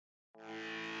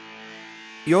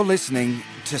You're listening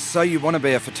to So You Want to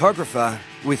Be a Photographer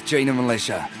with Gina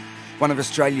Militia, one of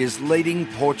Australia's leading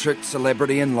portrait,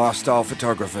 celebrity and lifestyle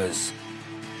photographers.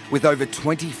 With over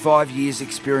 25 years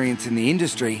experience in the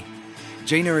industry,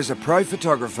 Gina is a pro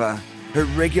photographer who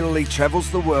regularly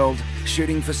travels the world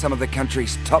shooting for some of the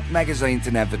country's top magazines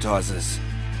and advertisers.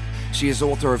 She is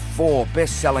author of 4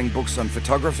 best-selling books on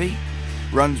photography,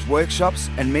 runs workshops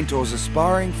and mentors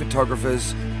aspiring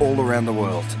photographers all around the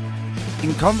world.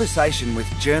 In conversation with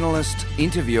journalist,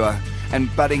 interviewer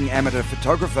and budding amateur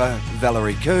photographer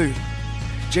Valerie Khoo,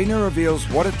 Gina reveals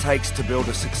what it takes to build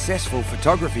a successful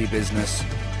photography business,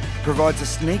 provides a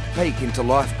sneak peek into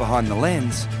life behind the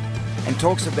lens, and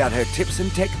talks about her tips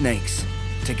and techniques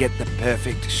to get the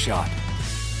perfect shot.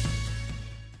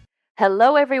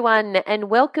 Hello everyone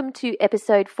and welcome to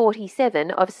episode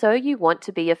 47 of So You Want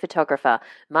to Be a Photographer.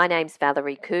 My name's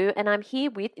Valerie Khoo and I'm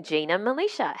here with Gina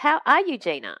Militia. How are you,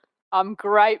 Gina? I'm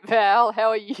great, Val. How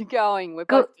are you going? We're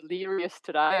both delirious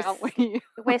today, aren't we?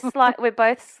 We're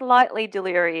both slightly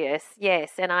delirious,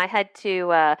 yes. And I had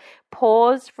to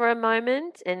pause for a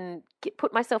moment and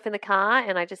put myself in the car,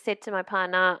 and I just said to my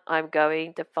partner, "I'm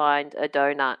going to find a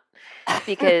donut,"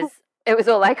 because it was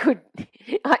all I could.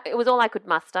 It was all I could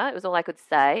muster. It was all I could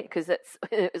say because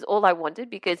it was all I wanted.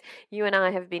 Because you and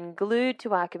I have been glued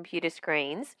to our computer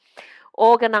screens,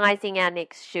 organising our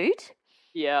next shoot.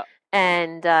 Yeah.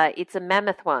 And it's a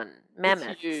mammoth one.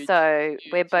 Mammoth. Huge, so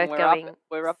huge. We're both going...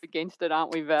 We're up against it,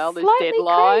 aren't we, Val? There's slightly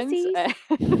deadlines.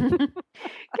 Crazy.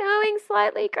 Going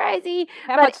slightly crazy.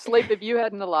 How much sleep have you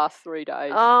had in the last 3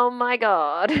 days? Oh, my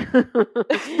God.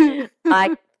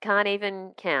 I can't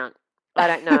even count. I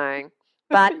don't know.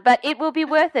 But it will be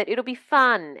worth it. It'll be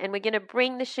fun. And we're going to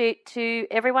bring the shoot to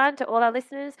everyone, to all our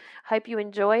listeners. Hope you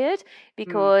enjoy it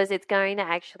because it's going to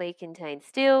actually contain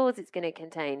stills, it's going to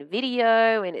contain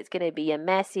video, and it's going to be a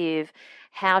massive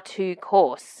how-to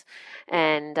course.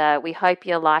 And we hope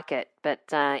you like it. But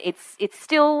it's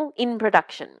still in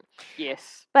production.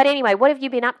 Yes. But anyway, what have you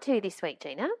been up to this week,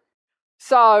 Gina?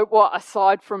 So,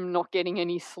 aside from not getting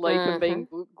any sleep and being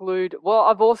glued,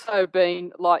 I've also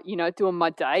been, doing my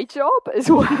day job as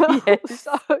well. Yes.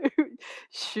 So,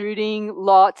 shooting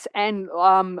lots. And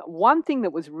one thing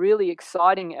that was really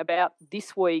exciting about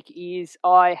this week is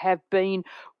I have been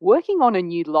working on a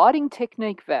new lighting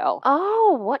technique, Val.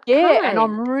 Oh, what kind? kind? And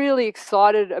I'm really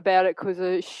excited about it because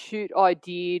a shoot I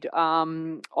did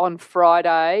on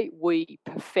Friday, we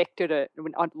perfected it.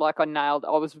 I nailed it.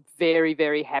 I was very,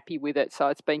 very happy with it. So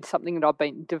it's been something that I've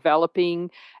been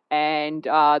developing and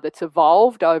that's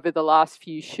evolved over the last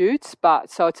few shoots.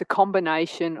 So it's a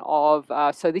combination of,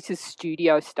 so this is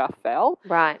studio stuff, Val.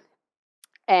 Right.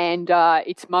 And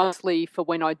it's mostly for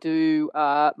when I do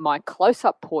my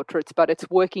close-up portraits, but it's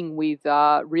working with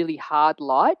really hard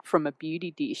light from a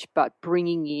beauty dish, but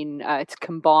bringing in, it's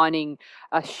combining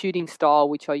a shooting style,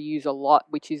 which I use a lot,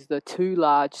 which is the 2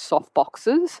 large soft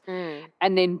boxes,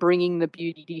 and then bringing the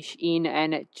beauty dish in,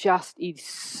 and it just is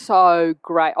so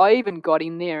great. I even got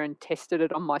in there and tested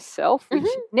it on myself, which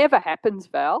never happens,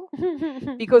 Val,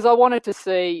 because I wanted to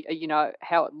see,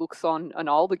 how it looks on an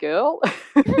older girl.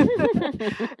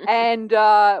 And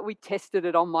we tested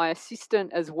it on my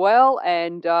assistant as well,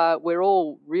 and we're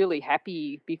all really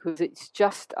happy because it's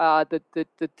just the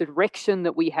direction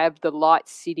that we have the light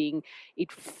sitting,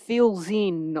 it fills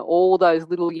in all those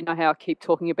little, how I keep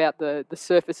talking about the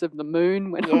surface of the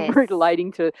moon when I'm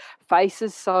relating to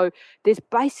faces. So there's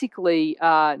basically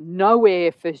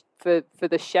nowhere for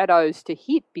the shadows to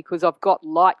hit because I've got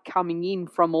light coming in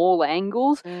from all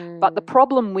angles. But the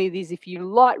problem is if you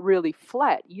light really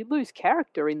flat, you lose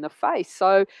character in the face.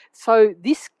 So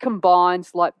this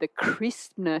combines like the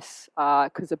crispness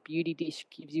because a beauty dish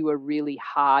gives you a really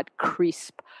hard,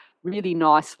 crisp, really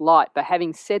nice light. But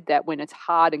having said that, when it's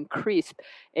hard and crisp,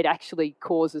 it actually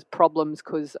causes problems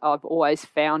because I've always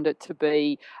found it to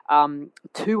be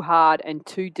too hard and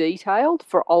too detailed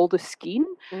for older skin.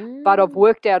 But I've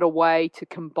worked out a way to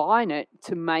combine it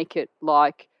to make it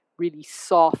like really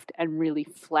soft and really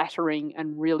flattering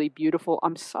and really beautiful.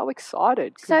 I'm so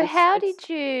excited. So how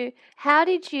did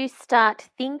you start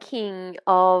thinking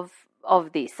of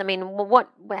this? I mean,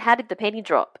 how did the penny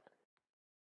drop?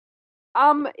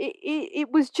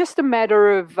 It was just a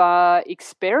matter of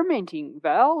experimenting,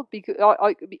 Val, because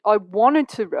I wanted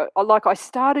to, I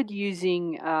started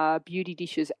using beauty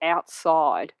dishes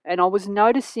outside, and I was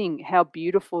noticing how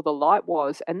beautiful the light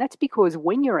was, and that's because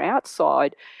when you're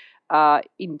outside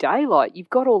in daylight, you've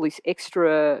got all this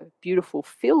extra beautiful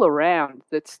fill around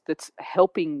that's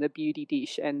helping the beauty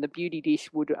dish, and the beauty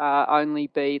dish would only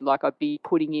be like I'd be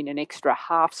putting in an extra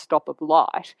half stop of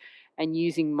light and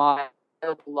using my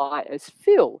light as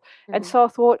fill. And so I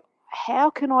thought, how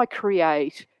can I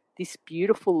create this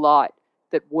beautiful light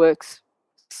that works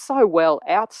so well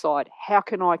outside? How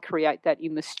can I create that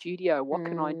in the studio? What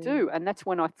can I do? And that's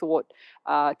when I thought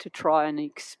to try and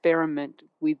experiment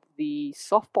with the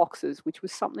softboxes, which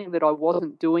was something that I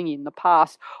wasn't doing in the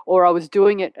past, or I was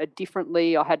doing it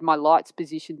differently. I had my lights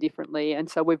positioned differently, and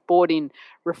so we've brought in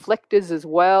reflectors as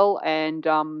well, and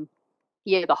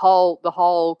yeah, the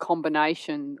whole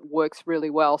combination works really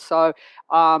well. So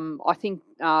I think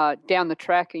down the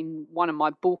track in one of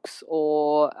my books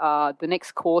or the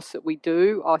next course that we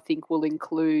do, I think will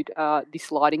include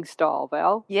this lighting style,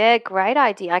 Val. Yeah, great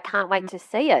idea. I can't wait to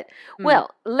see it. Well,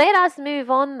 let us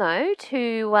move on though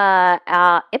to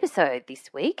our episode this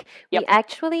week. Yep. We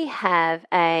actually have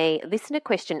a listener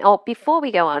question. Oh, before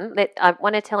we go on, I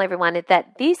want to tell everyone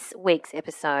that this week's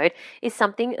episode is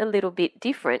something a little bit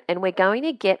different, and we're going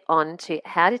to get on to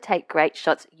how to take great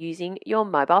shots using your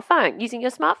mobile phone, using your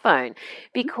smartphone.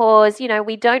 Because,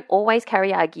 we don't always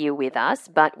carry our gear with us,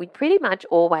 but we pretty much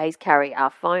always carry our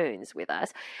phones with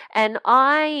us. And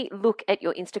I look at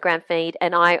your Instagram feed,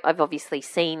 and I've obviously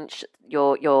seen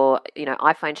your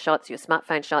iPhone shots, your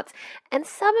smartphone shots, and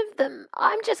some of them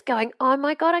I'm just going, oh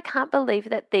my God, I can't believe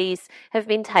that these have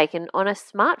been taken on a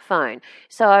smartphone.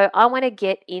 So I want to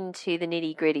get into the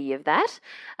nitty gritty of that,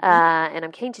 and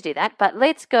I'm keen to do that. But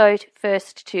let's go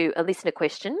first to a listener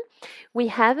question. We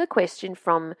have a question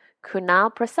from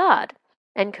Kunal Prasad.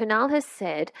 And Kunal has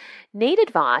said, need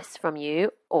advice from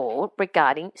you all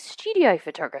regarding studio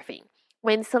photography.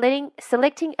 When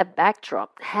selecting a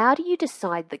backdrop, how do you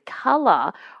decide the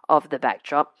colour of the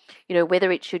backdrop?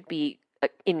 Whether it should be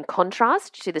in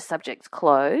contrast to the subject's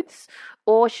clothes,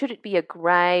 or should it be a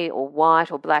grey or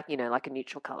white or black, like a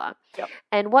neutral colour? Yep.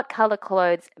 And what colour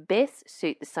clothes best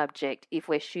suit the subject if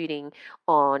we're shooting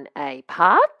on a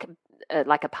park,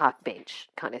 like a park bench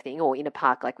kind of thing, or in a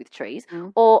park like with trees,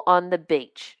 or on the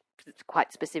beach? It's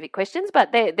quite specific questions,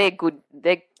 but they're good.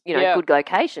 They're good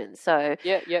locations. So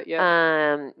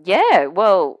yeah.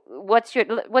 Well, what's your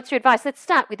advice? Let's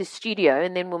start with the studio,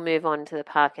 and then we'll move on to the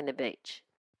park and the beach.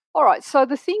 All right, so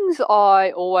the things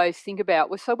I always think about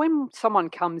was, so when someone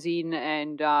comes in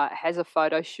and has a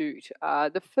photo shoot,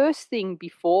 the first thing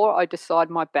before I decide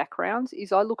my backgrounds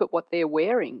is I look at what they're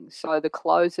wearing, so the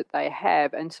clothes that they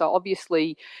have. And so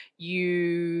obviously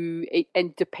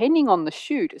and depending on the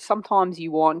shoot, sometimes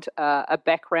you want a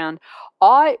background.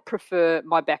 I prefer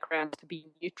my background to be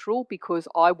neutral because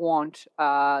I want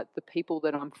the people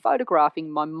that I'm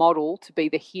photographing, my model, to be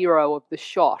the hero of the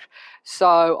shot.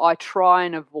 So I try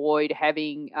and avoid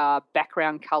having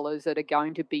background colours that are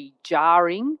going to be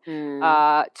jarring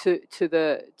to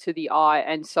the eye,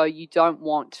 and so you don't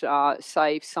want,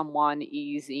 say, if someone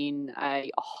is in a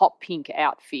hot pink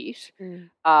outfit,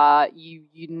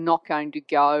 you're not going to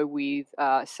go with,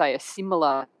 say, a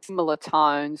similar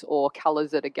tones or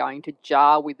colours that are going to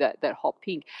jar with that hot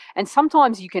pink. And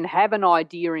sometimes you can have an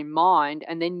idea in mind,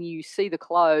 and then you see the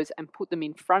clothes and put them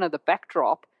in front of the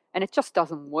backdrop, and it just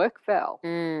doesn't work, Val.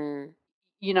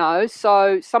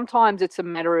 So sometimes it's a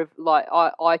matter of, like,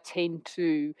 I tend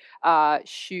to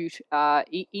shoot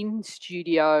in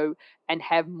studio and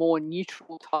have more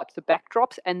neutral types of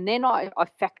backdrops, and then I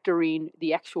factor in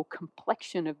the actual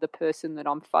complexion of the person that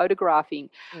I'm photographing.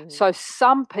 So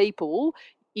some people,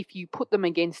 if you put them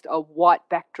against a white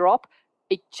backdrop,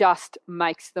 it just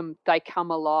makes they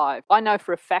come alive. I know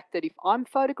for a fact that if I'm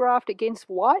photographed against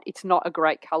white, it's not a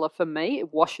great colour for me.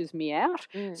 It washes me out.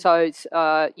 So it's,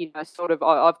 sort of,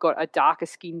 I've got a darker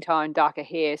skin tone, darker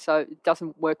hair, so it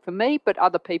doesn't work for me, but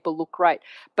other people look great.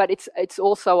 But it's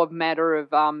also a matter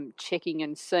of checking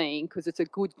and seeing, because it's a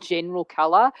good general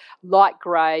colour. Light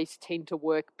greys tend to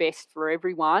work best for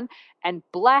everyone, and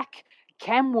black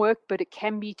can work, but it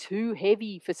can be too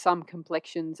heavy for some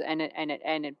complexions, and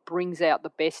it brings out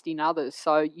the best in others.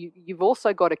 So you've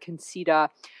also got to consider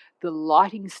the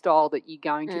lighting style that you're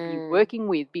going to be working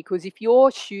with, because if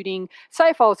you're shooting, say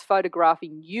if I was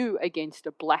photographing you against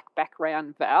a black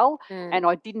background, Val, and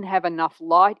I didn't have enough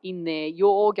light in there, you're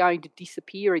all going to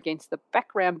disappear against the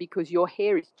background because your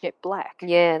hair is jet black.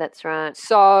 Yeah, that's right.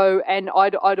 So, and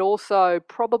I'd also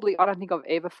probably, I don't think I've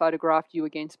ever photographed you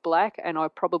against black, and I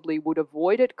probably would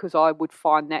avoid it because I would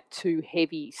find that too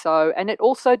heavy. So, and it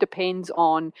also depends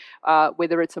on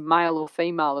whether it's a male or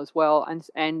female as well,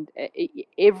 and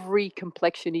every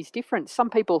complexion is different. Some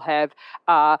people have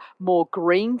more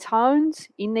green tones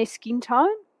in their skin tone.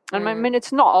 I mean,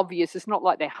 it's not obvious. It's not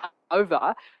like they're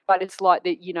over, but it's like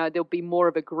that, there'll be more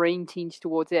of a green tinge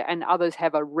towards it, and others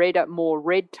have more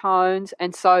red tones.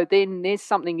 And so then there's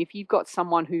something, if you've got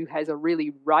someone who has a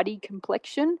really ruddy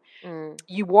complexion,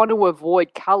 you want to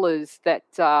avoid colours that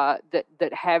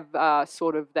have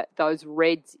sort of those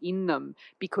reds in them,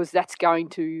 because that's going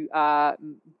to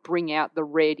bring out the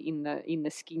red in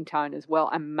the skin tone as well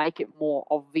and make it more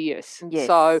obvious. Yes.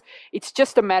 So it's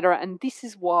just a matter, and this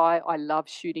is why I love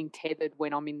shooting tethered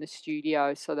when I'm in the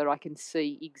studio, so that I can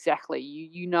see exactly,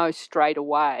 you know straight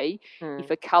away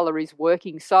if a colour is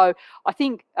working. So I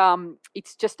think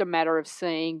it's just a matter of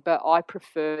seeing, but I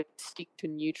prefer to stick to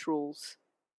neutrals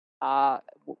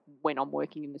when I'm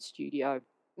working in the studio.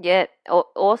 Yeah,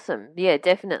 awesome. Yeah,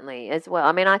 definitely as well.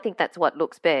 I mean, I think that's what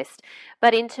looks best.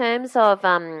 But in terms of,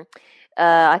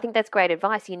 I think that's great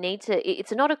advice. You need to,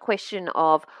 it's not a question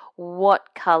of what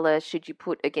colour should you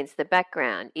put against the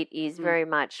background. It is very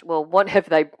much, well, what have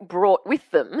they brought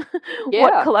with them? Yeah.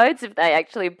 What clothes have they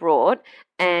actually brought?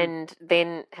 And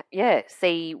then,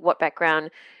 see what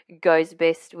background goes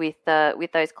best with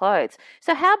those clothes.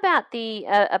 So how about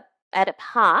at a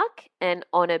park and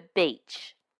on a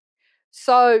beach?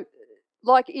 So,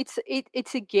 like, it's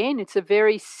a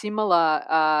very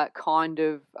similar kind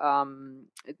of.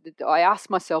 I ask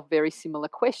myself very similar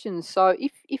questions. So,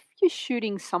 if you're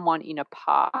shooting someone in a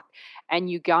park and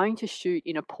you're going to shoot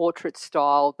in a portrait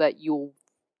style that you'll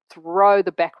throw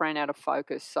the background out of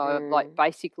focus, so like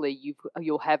basically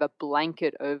you'll have a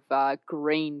blanket of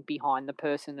green behind the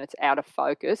person that's out of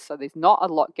focus, so there's not a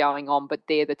lot going on, but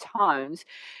they're the tones.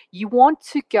 You want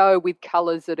to go with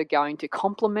colours that are going to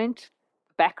complement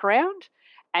the background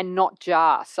and not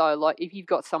jar. So like if you've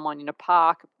got someone in a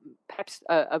park, perhaps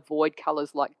avoid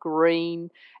colours like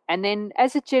green. And then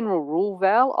as a general rule,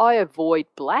 Val, I avoid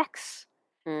blacks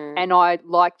and I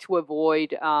like to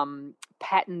avoid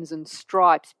patterns and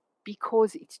stripes,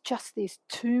 because it's just, there's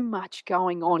too much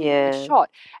going on in the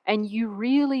shot, and you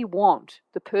really want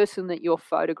the person that you're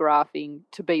photographing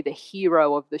to be the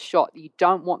hero of the shot. You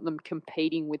don't want them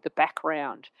competing with the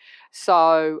background.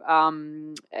 So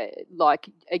like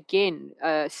again,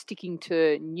 sticking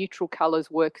to neutral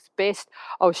colors works best.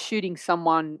 I was shooting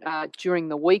someone during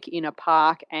the week in a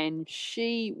park, and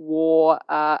she wore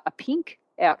a pink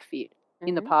outfit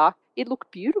in the park. It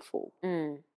looked beautiful.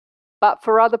 But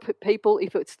for other people,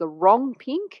 if it's the wrong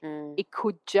pink, it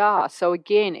could jar. So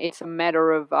again, it's a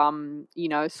matter of,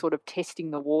 sort of testing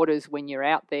the waters when you're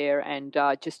out there, and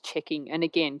just checking. And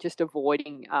again, just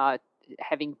avoiding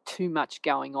having too much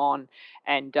going on,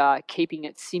 and keeping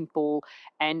it simple.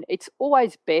 And it's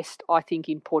always best, I think,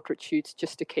 in portrait shoots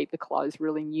just to keep the clothes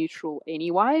really neutral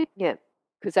anyway. Yeah.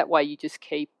 Because that way you just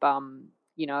keep...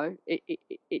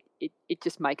 it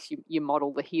just makes you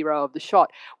model the hero of the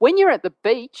shot. When you're at the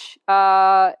beach,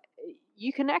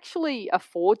 you can actually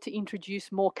afford to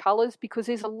introduce more colours, because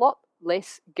there's a lot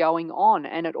less going on,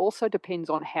 and it also depends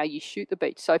on how you shoot the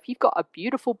beach. So if you've got a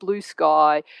beautiful blue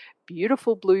sky,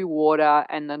 beautiful blue water,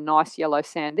 and the nice yellow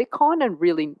sand, they're kind of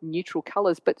really neutral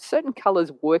colours, but certain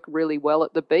colours work really well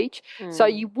at the beach. So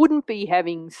you wouldn't be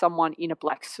having someone in a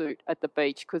black suit at the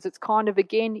beach, because it's kind of,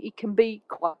 again, it can be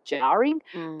quite jarring.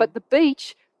 But the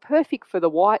beach, perfect for the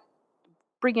white.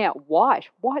 Bring out white.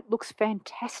 White looks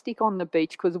fantastic on the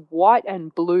beach, because white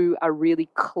and blue are really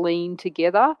clean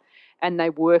together and they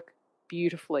work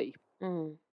beautifully.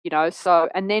 So,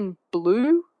 and then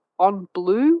blue on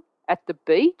blue at the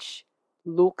beach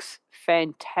looks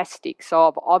fantastic.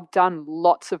 So I've done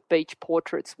lots of beach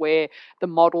portraits where the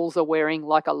models are wearing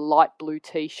like a light blue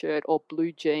t-shirt or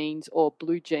blue jeans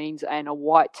and a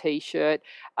white t-shirt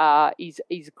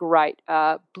is great.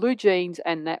 Blue jeans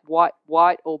and that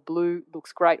white or blue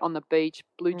looks great on the beach.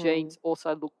 Blue jeans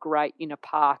also look great in a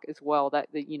park as well. That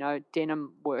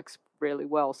denim works really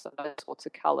well. So those sorts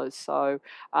of colours. So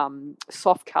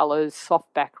soft colours,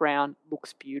 soft background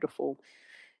looks beautiful.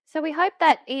 So we hope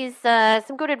that is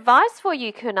some good advice for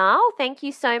you, Kunal. Thank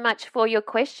you so much for your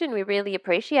question. We really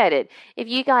appreciate it. If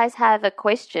you guys have a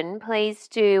question, please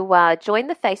do join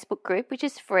the Facebook group, which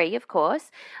is free, of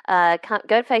course. Go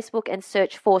to Facebook and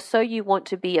search for So You Want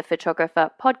to Be a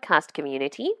Photographer podcast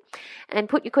community, and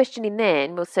put your question in there,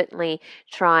 and we'll certainly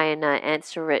try and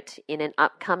answer it in an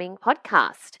upcoming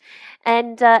podcast.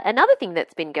 And another thing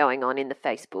that's been going on in the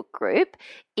Facebook group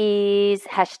is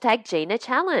 #Gina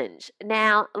Challenge.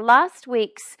 Now, last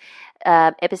week's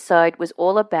episode was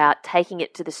all about taking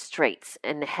it to the streets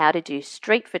and how to do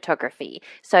street photography.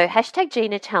 So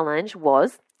 #Gina Challenge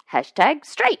was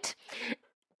 #straight.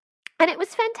 And it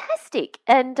was fantastic.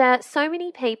 And so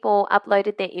many people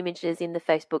uploaded their images in the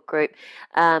Facebook group.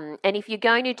 And if you're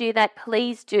going to do that,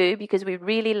 please do, because we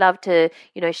really love to,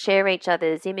 share each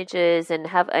other's images and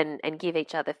have and give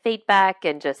each other feedback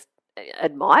and just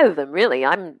admire them, really.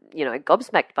 I'm,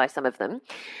 gobsmacked by some of them.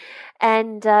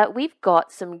 And we've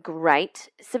got some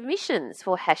great submissions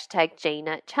for hashtag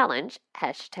Gina Challenge,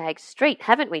 hashtag Street,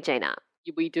 haven't we, Gina?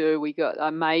 We do. We got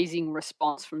amazing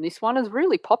response from this one. It was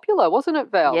really popular, wasn't it,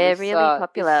 Val? Yeah, really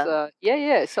popular.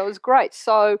 Yeah. So it was great.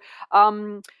 So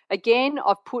again,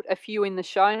 I've put a few in the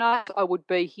show notes. I would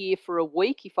be here for a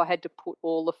week if I had to put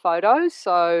all the photos.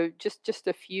 So just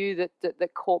a few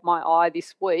that caught my eye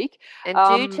this week. And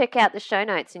do check out the show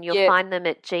notes, and you'll find them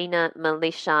at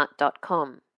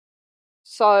ginamilicia.com.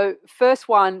 So first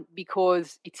one,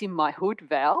 because it's in my hood,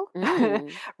 Val.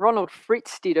 Ronald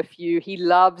Fritz did a few. He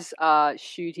loves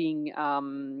shooting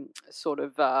sort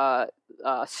of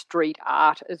street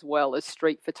art as well as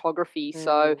street photography.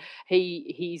 So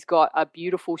he's got a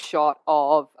beautiful shot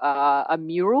of a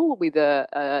mural with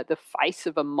the face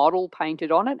of a model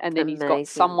painted on it, and then he's got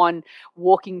someone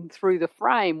walking through the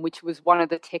frame, which was one of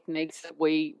the techniques that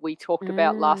we talked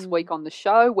about last week on the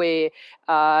show, where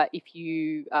if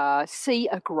you see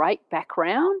a great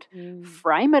background,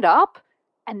 frame it up,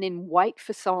 and then wait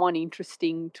for someone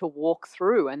interesting to walk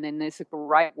through. And then there's a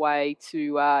great way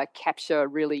to capture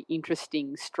really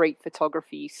interesting street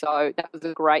photography. So that was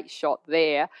a great shot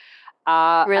there.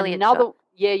 Brilliant shot.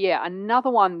 Yeah. Another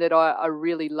one that I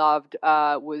really loved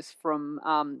was from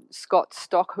Scott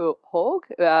Stockhog,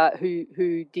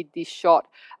 who did this shot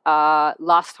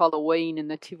last Halloween in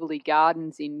the Tivoli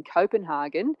Gardens in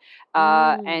Copenhagen.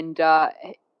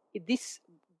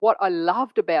 What I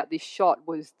loved about this shot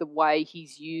was the way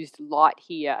he's used light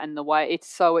here, and the way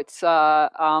it's a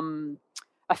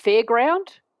fairground.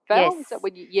 Val? Yes. Is that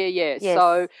what yeah. Yes.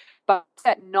 So, but it's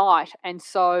at night, and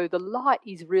so the light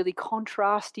is really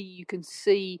contrasty. You can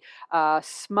see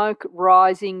smoke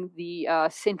rising. The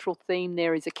central theme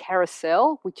there is a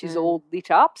carousel, which is all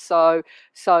lit up. So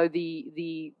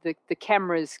the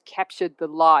cameras captured the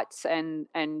lights, and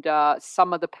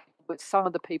some of the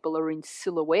people are in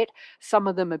silhouette. Some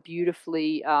of them are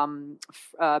beautifully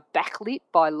backlit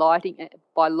by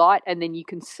light, and then you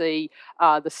can see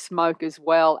the smoke as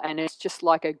well. And it's just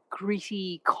like a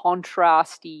gritty,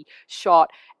 contrasty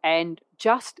shot, and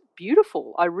just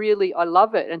beautiful. I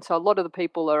love it. And so a lot of the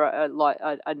people are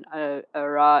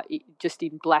just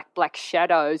in black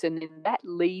shadows, and then that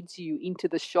leads you into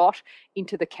the shot,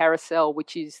 into the carousel,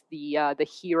 which is the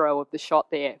hero of the shot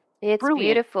there. It's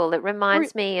brilliant. Beautiful. It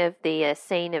reminds me of the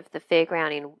scene of the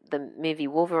fairground in the movie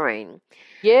Wolverine.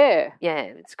 Yeah,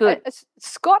 it's good.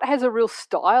 Scott has a real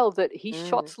style that his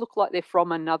shots look like they're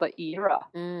from another era,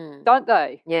 don't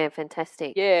they? Yeah,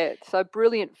 fantastic. Yeah, so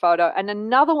brilliant photo. And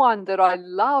another one that I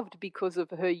loved because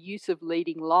of her use of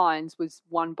leading lines was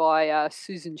one by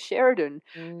Susan Sheridan,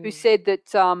 who said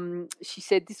that she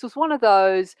said this was one of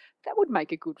those that would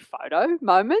make a good photo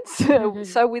moments.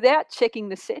 So without checking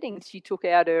the settings, she took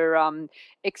out her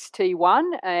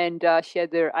XT1, and she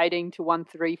had their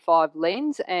 18-135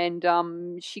 lens, and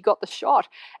she got the shot.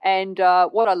 And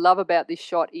what I love about this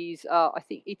shot is I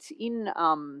think it's in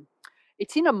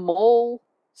a mall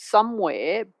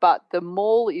somewhere, but the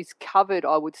mall is covered,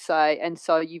 I would say, and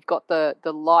so you've got the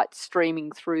light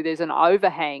streaming through. There's an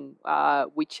overhang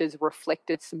which has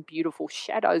reflected some beautiful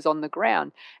shadows on the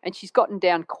ground, and she's gotten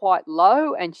down quite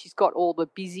low, and she's got all the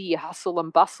busy hustle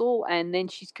and bustle, and then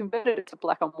she's converted it to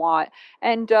black and white,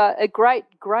 and a great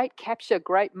capture,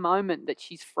 great moment that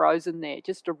she's frozen there.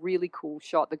 Just a really cool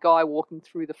shot. The guy walking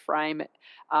through the frame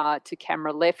to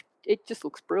camera left, it just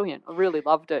looks brilliant. I really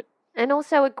loved it. And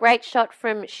also a great shot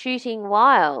from Shooting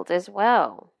Wild as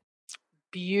well.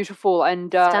 Beautiful. And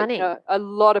stunning. A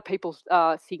lot of people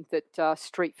think that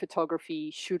street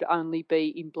photography should only be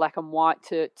in black and white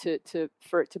for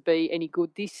it to be any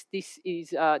good. This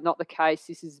is not the case.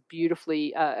 This is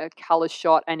beautifully a colour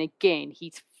shot, and again,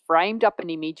 he's framed up an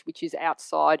image which is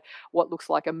outside what looks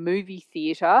like a movie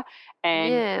theatre,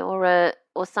 and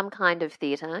or some kind of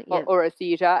theatre, or a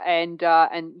theatre, and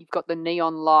you've got the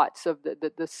neon lights of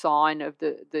the sign of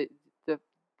the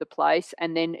place,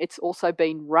 and then it's also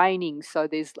been raining, so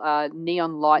there's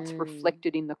neon lights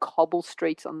reflected in the cobble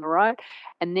streets on the road,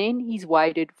 and then he's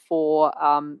waited for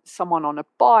someone on a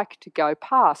bike to go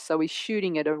past, so he's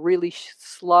shooting at a really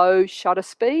slow shutter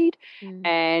speed,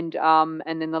 and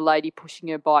then the lady pushing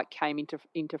her bike came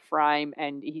into frame,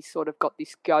 and he's sort of got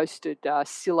this ghosted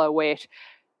silhouette.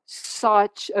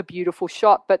 such a beautiful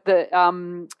shot. But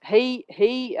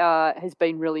he has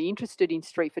been really interested in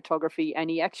street photography, and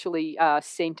he actually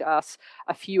sent us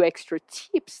a few extra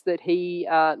tips that he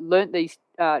learnt these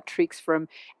tricks from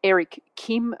Eric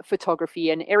Kim Photography,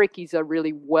 and Eric is a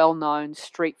really well-known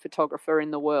street photographer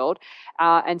in the world,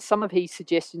 and some of his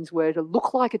suggestions were to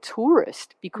look like a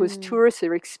tourist, because tourists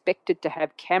are expected to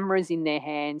have cameras in their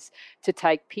hands to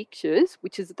take pictures,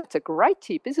 that's a great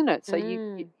tip, isn't it? So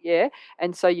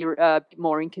and so you're a bit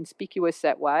more inconspicuous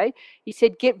that way. He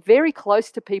said, get very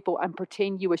close to people and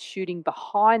pretend you are shooting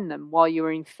behind them while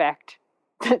you're in fact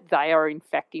they are in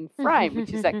fact in frame,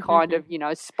 which is that kind of,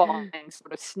 spying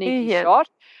sort of sneaky shot.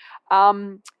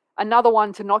 Another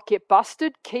one, to not get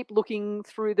busted, keep looking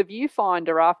through the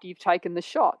viewfinder after you've taken the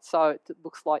shot. So it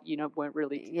looks like weren't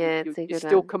really, you're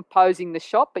still composing the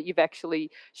shot, but you've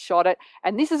actually shot it.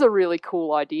 And this is a really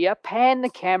cool idea. Pan the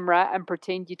camera and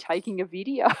pretend you're taking a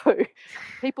video.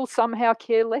 People somehow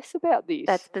care less about this.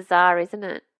 That's bizarre, isn't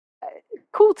it?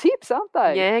 Cool tips, aren't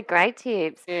they? Yeah, great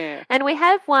tips. Yeah. And we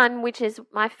have one which is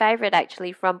my favourite,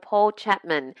 actually, from Paul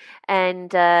Chapman,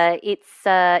 and it's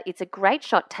a great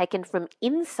shot taken from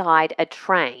inside a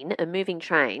train, a moving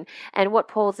train. And what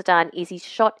Paul's done is he's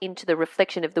shot into the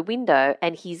reflection of the window,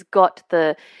 and he's got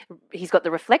the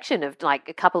reflection of like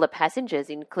a couple of passengers,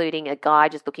 including a guy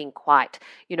just looking quite,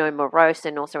 morose,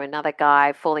 and also another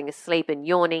guy falling asleep and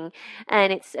yawning.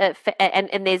 And it's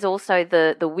and there's also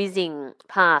the whizzing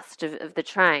past of the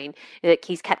train.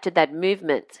 He's captured that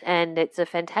movement, and it's a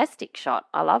fantastic shot.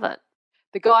 I love it.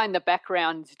 The guy in the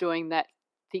background is doing that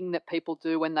thing that people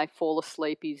do when they fall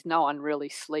asleep. Is no one really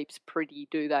sleeps pretty,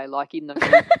 do they? Like in the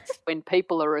movies, when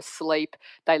people are asleep,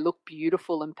 they look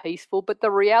beautiful and peaceful. But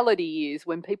the reality is,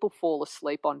 when people fall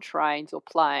asleep on trains or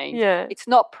planes, it's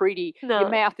not pretty. No. Your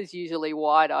mouth is usually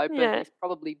wide open. Yeah. There's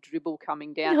probably dribble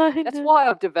coming down. That's why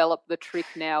I've developed the trick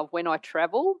now when I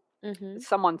travel.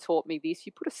 Someone taught me this.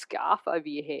 You put a scarf over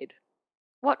your head.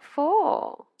 What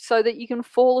for? So that you can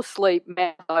fall asleep,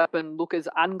 mouth open, look as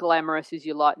unglamorous as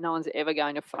you like. No one's ever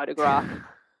going to photograph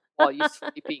while you're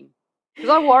sleeping. Because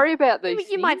I worry about these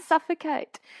things. You might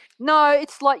suffocate. No,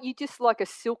 it's like like a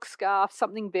silk scarf,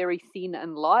 something very thin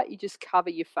and light. You just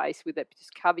cover your face with it.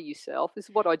 Just cover yourself. This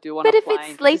is what I do on a plane. But if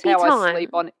it's sleepy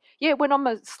time. When I'm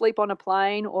asleep on a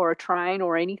plane or a train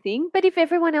or anything. But if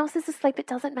everyone else is asleep, it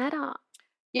doesn't matter.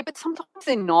 Yeah, but sometimes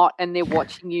they're not, and they're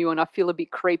watching you, and I feel a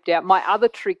bit creeped out. My other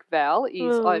trick, Val,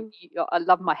 is I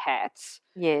love my hats.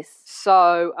 Yes.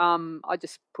 So I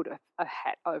just put a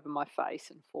hat over my face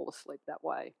and fall asleep that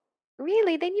way.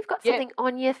 Really? Then you've got something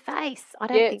on your face. I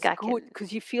don't think I can. Yeah, it's good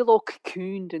because you feel all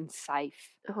cocooned and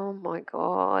safe. Oh, my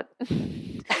God.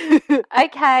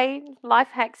 Okay, life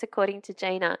hacks according to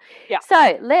Gina. Yeah.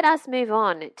 So let us move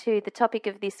on to the topic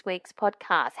of this week's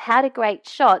podcast, how to take great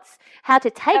shots. How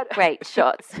to great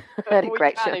shots.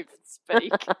 We can't even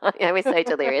speak. Yeah, we're so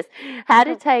delirious. How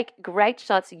to take great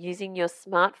shots using your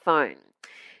smartphone.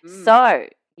 So,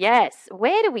 yes,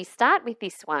 where do we start with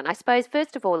this one? I suppose,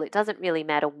 first of all, it doesn't really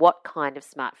matter what kind of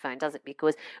smartphone, does it?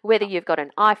 Because whether you've got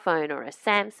an iPhone or a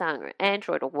Samsung or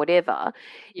Android or whatever,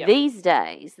 these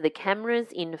days the cameras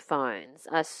in phones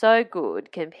are so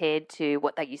good compared to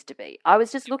what they used to be. I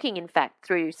was just looking, in fact,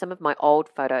 through some of my old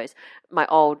photos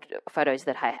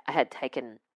that I had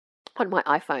taken on my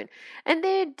iPhone, and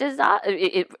they're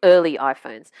early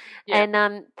iPhones,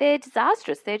 and they're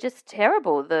disastrous. They're just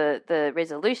terrible. The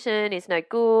resolution is no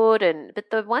good,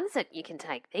 but the ones that you can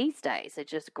take these days are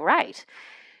just great.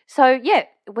 So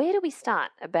where do we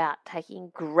start about taking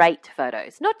great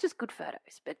photos? Not just good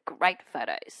photos, but great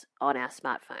photos on our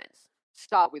smartphones.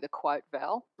 Start with a quote,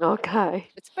 Val. Okay.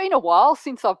 It's been a while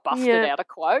since I've busted out a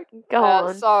quote. Go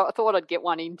on. So I thought I'd get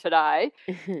one in today.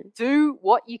 Do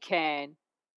what you can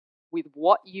with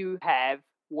what you have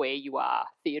where you are.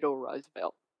 Theodore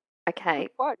Roosevelt. Okay.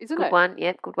 Good quote, isn't it? Good one.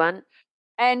 Yep, good one.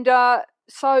 And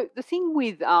so the thing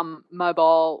with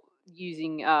mobile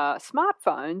using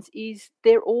smartphones is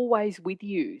they're always with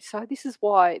you. So this is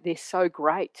why they're so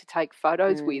great to take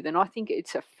photos with. And I think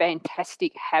it's a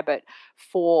fantastic habit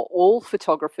for all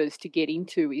photographers to get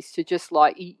into, is to just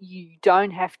you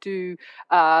don't have to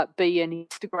be an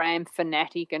Instagram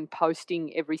fanatic and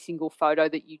posting every single photo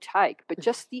that you take, but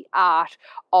just the art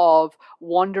of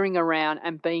wandering around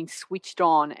and being switched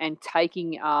on and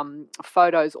taking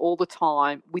photos all the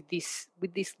time with this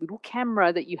little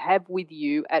camera that you have with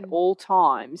you at all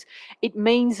times. It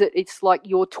means that it's like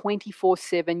you're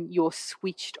 24/7, you're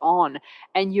switched on,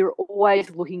 and you're always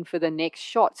looking for the next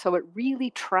shot. So it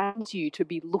really trains you to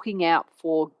be looking out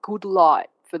for good light,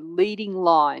 for leading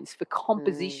lines, for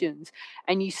compositions,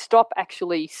 and you stop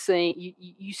actually seeing,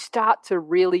 you start to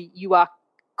really, you are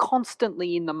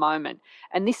constantly in the moment.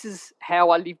 And this is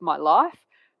how I live my life.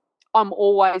 I'm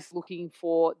always looking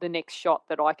for the next shot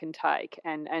that I can take,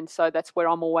 and so that's where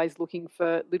I'm always looking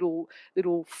for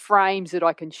little frames that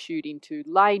I can shoot into,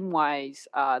 laneways,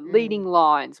 leading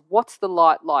lines. What's the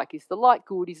light like? Is the light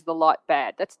good? Is the light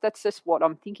bad? That's just what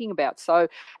I'm thinking about. So,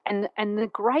 and the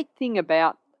great thing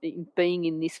about being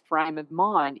in this frame of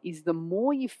mind is the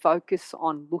more you focus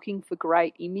on looking for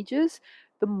great images,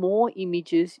 the more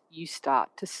images you start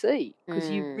to see, because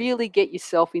you really get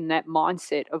yourself in that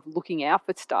mindset of looking out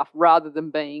for stuff rather than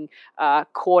being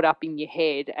caught up in your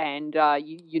head and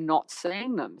you're not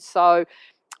seeing them. So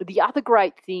the other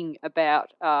great thing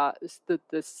about the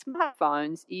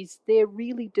smartphones is they're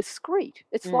really discreet.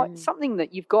 It's like something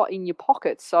that you've got in your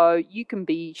pocket, so you can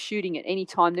be shooting at any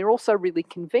time. They're also really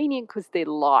convenient because they're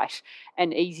light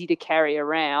and easy to carry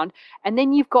around. And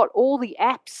then you've got all the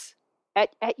apps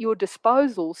at your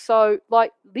disposal. So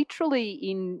like literally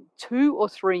in 2 or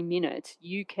 3 minutes,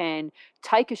 you can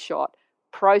take a shot,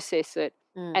 process it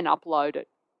and upload it.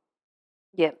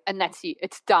 Yeah. And that's it.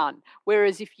 It's done.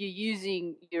 Whereas if you're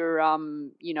using your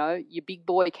your big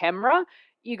boy camera,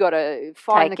 you got to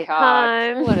find the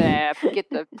card, pull it out,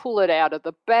 pull it out of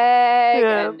the bag,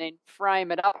 and then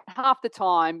frame it up. Half the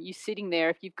time you're sitting there.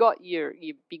 If you've got your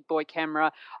big boy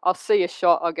camera, I'll see a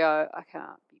shot. I go, I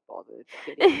can't be bothered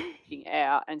getting everything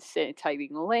out and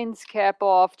taking the lens cap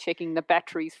off, checking the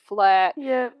battery's flat,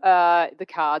 the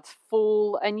card's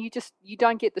full, and you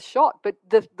don't get the shot. But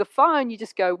the phone, you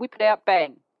just go whip it out,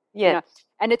 bang. Yeah, you know?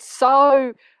 And it's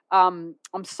so. I'm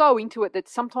so into it that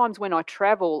sometimes when I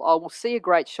travel, I will see a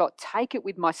great shot, take it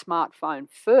with my smartphone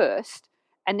first,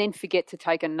 and then forget to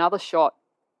take another shot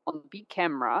on the big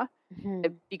camera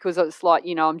because it's like,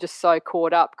 I'm just so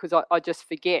caught up because I just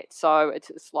forget. So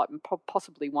it's like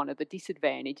possibly one of the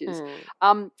disadvantages.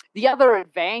 The other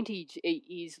advantage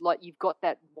is like you've got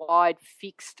that wide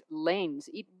fixed lens.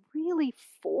 It really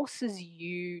forces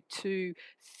you to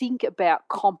think about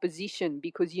composition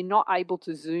because you're not able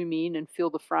to zoom in and fill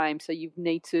the frame. So you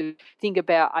need to think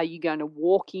about, are you going to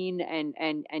walk in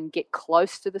and get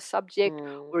close to the subject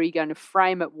or are you going to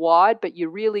frame it wide? But you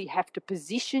really have to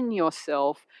position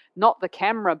yourself, not the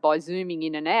camera, by zooming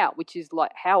in and out, which is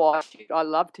like how I shoot. I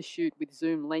love to shoot with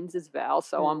zoom lenses, Val,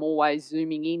 so I'm always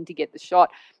zooming in to get the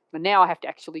shot. And now I have to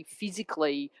actually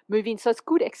physically move in, so it's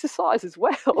good exercise as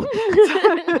well. But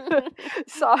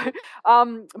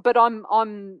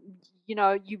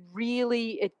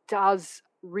it does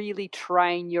really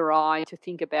train your eye to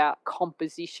think about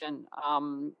composition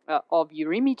of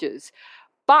your images.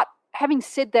 But having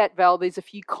said that, Val, there's a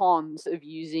few cons of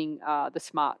using the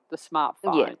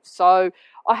smartphone. Yeah. So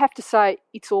I have to say,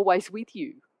 it's always with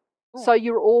you. So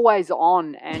you're always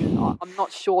on, and I'm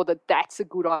not sure that that's a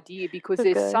good idea because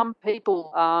there's some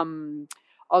people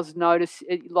I was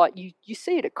noticing, like you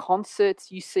see it at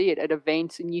concerts, you see it at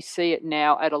events, and you see it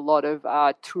now at a lot of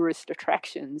tourist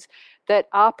attractions. That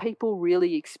are people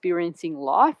really experiencing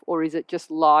life, or is it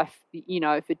just life?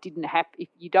 If it didn't happen, if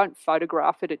you don't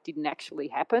photograph it, it didn't actually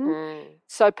happen.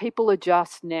 So people are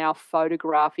just now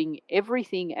photographing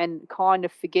everything and kind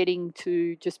of forgetting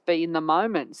to just be in the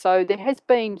moment. So there has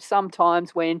been some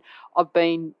times when I've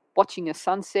been watching a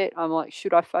sunset, I'm like,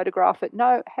 should I photograph it?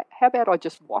 No, how about I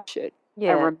just watch it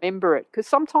and remember it? Because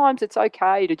sometimes it's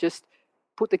okay to just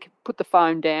put the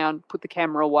phone down, put the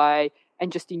camera away,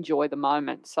 and just enjoy the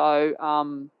moment. So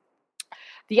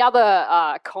the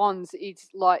other cons is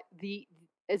like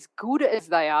as good as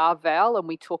they are, Val, and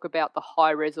we talk about the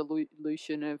high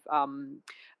resolution of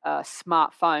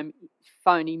smartphone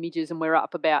images, and we're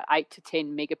up about 8 to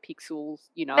 10 megapixels.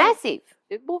 Massive.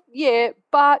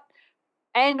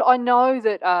 And I know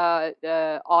that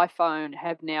iPhone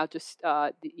have now just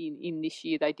in this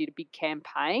year they did a big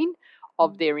campaign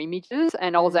of their images,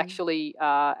 and I was actually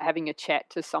having a chat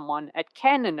to someone at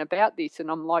Canon about this,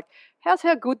 and I'm like, how's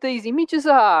how good these images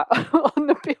are on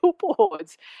the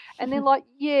billboards? And they're like,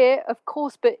 yeah, of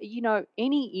course, but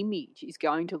any image is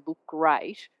going to look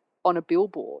great on a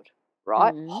billboard,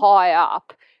 right? High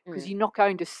up, because you're not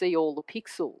going to see all the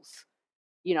pixels.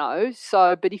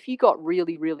 But if you got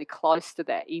really, really close to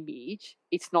that image,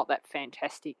 it's not that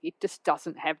fantastic. It just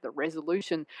doesn't have the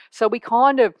resolution. So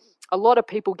a lot of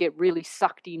people get really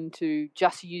sucked into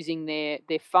just using their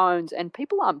phones, and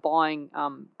people aren't buying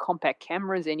compact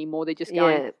cameras anymore. They're just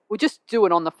going, we'll just do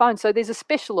it on the phone. So there's a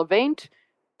special event,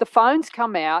 the phones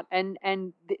come out, and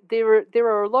there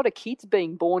are a lot of kids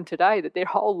being born today that their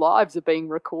whole lives are being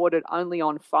recorded only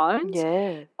on phones.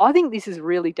 Yeah. I think this is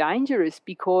really dangerous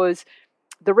because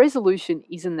the resolution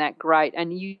isn't that great,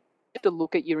 and you have to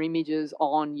look at your images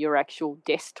on your actual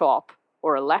desktop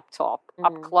or a laptop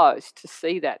up close to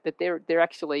see that they're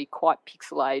actually quite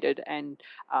pixelated, and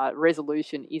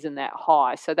resolution isn't that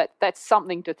high. So that's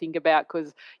something to think about,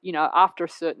 because after a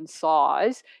certain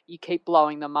size, you keep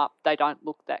blowing them up, they don't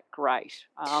look that great.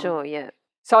 Sure, yeah.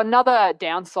 So another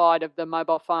downside of the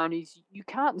mobile phone is you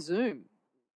can't zoom.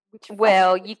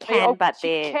 Well, you can, but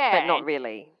but not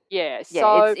really. Yeah.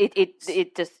 Yeah,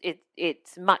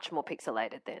 it's much more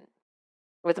pixelated then.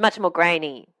 It's much more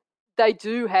grainy. They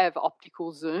do have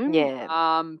optical zoom. Yeah.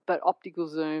 But optical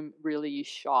zoom really is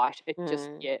shite. It just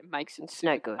makes it It's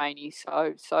no good. grainy.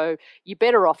 So you're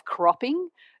better off cropping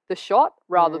the shot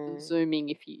rather than zooming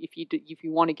if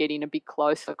you want to get in a bit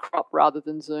closer, crop rather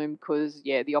than zoom, because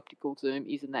the optical zoom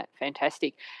isn't that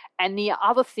fantastic. And the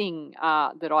other thing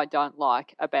that I don't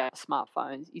like about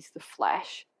smartphones is the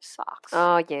flash sucks.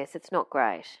 Oh yes, it's not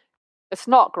great. It's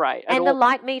not great at all. And the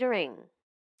light metering.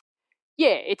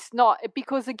 Yeah, it's not,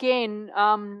 because again,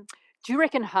 do you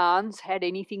reckon Hans had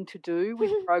anything to do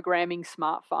with programming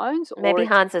smartphones? Maybe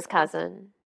Hans's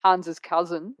cousin. Hans's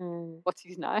cousin. What's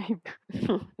his name?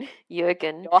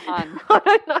 Jürgen. Johan.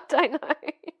 I don't know.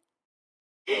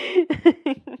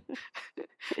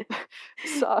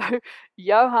 So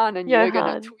Johan and Jürgen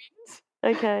are twins.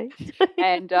 Okay.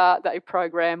 And they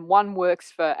program, one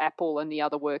works for Apple and the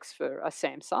other works for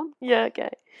Samsung. Yeah,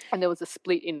 okay. And there was a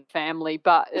split in the family.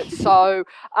 But so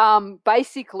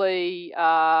basically,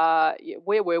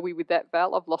 where were we with that,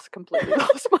 Val? I've completely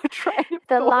lost my train of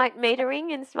the thought. light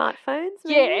metering in smartphones?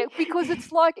 Maybe? Yeah, because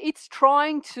it's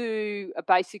trying to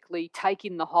basically take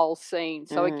in the whole scene.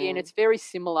 So again, it's very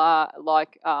similar,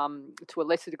 to a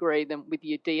lesser degree than with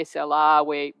your DSLR,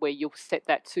 where you'll set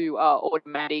that to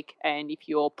automatic, and if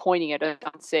you're pointing at a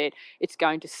sunset, it's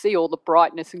going to see all the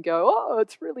brightness and go, oh,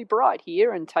 it's really bright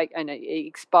here, and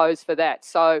expose for that.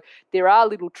 So there are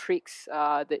little tricks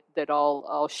that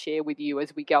I'll share with you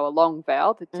as we go along,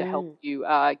 Val, to help you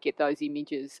get those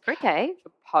images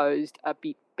composed a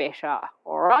bit better.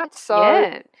 All right.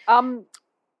 So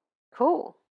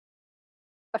cool.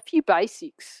 A few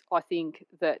basics, I think,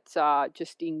 that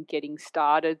just in getting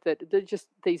started,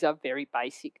 these are very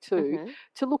basic too,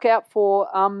 to look out for.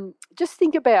 Just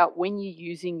think about when you're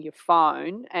using your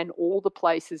phone and all the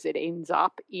places it ends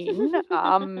up in.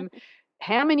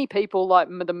 How many people,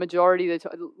 the majority of the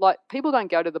time, people don't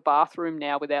go to the bathroom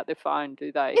now without their phone,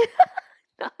 do they?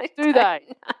 No, do they?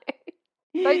 No.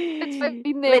 It's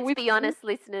been there. Let's be honest,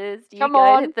 listeners. Do you Come go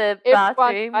on, to the everyone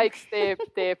bathroom? takes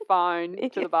their phone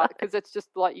to the bathroom, because it's just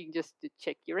like you can just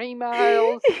check your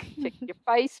emails, check your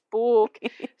Facebook.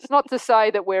 It's not to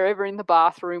say that we're ever in the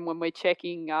bathroom when we're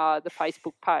checking the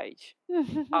Facebook page,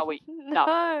 are we?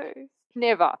 No,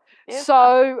 never.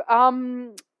 So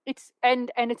it's and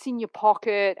it's in your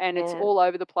pocket, and it's all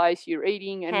over the place. You're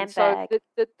eating, and handbag.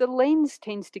 So the lens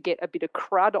tends to get a bit of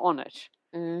crud on it.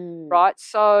 Right,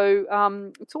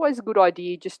 so it's always a good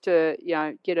idea just to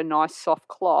get a nice soft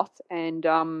cloth and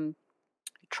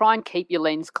try and keep your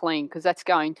lens clean, because that's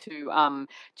going to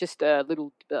just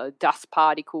little dust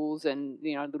particles and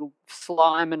little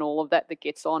slime and all of that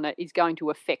gets on it is going to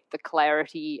affect the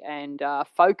clarity and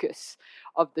focus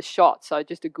of the shot. So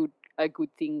just a good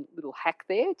thing, little hack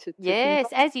there to yes,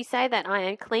 as you say that, I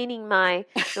am cleaning the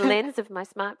lens of my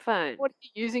smartphone. What are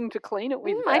you using to clean it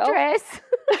with? My Val? dress.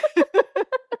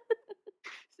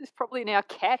 There's probably now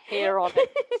cat hair on it.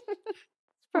 It's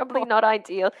probably not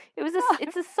ideal.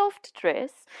 It's a soft dress.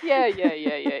 Yeah.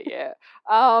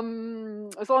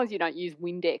 As long as you don't use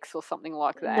Windex or something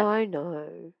like that.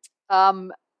 No.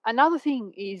 Another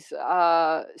thing is,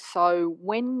 so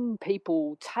when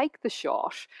people take the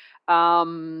shot,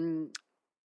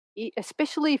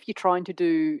 especially if you're trying to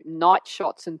do night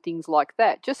shots and things like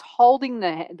that, just holding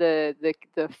the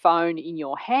phone in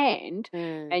your hand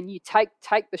and you take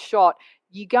the shot,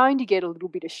 you're going to get a little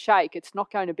bit of shake. It's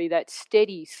not going to be that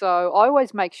steady. So I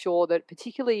always make sure that,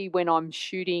 particularly when I'm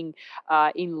shooting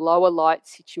in lower light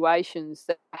situations,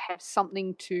 that I have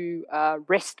something to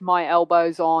rest my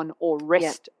elbows on or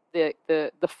rest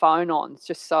the phone on,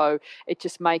 just so it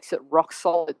just makes it rock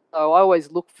solid. So I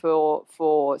always look for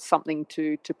something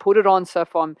to put it on. So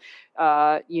if I'm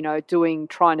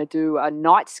trying to do a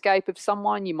nightscape of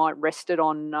someone, you might rest it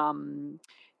on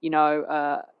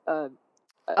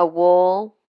a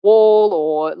wall,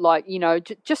 or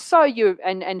just so you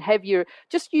and have your,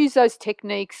 just use those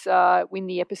techniques in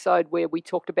the episode where we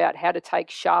talked about how to take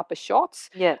sharper shots.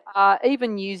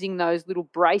 Even using those little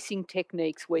bracing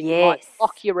techniques where you might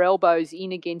lock your elbows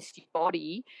in against your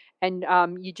body and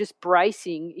you just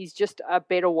bracing is just a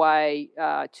better way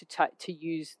to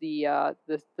use the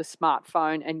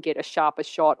smartphone and get a sharper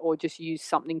shot, or just use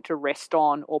something to rest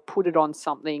on, or put it on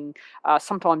something.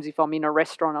 Sometimes if I'm in a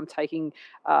restaurant, I'm taking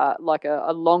like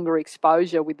a longer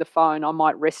exposure with the phone, I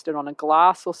might rest it on a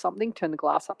glass or something, turn the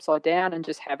glass upside down and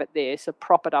just have it there. So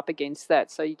prop it up against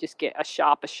that, so you just get a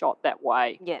sharper shot that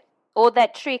way. Yeah. Or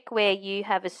that trick where you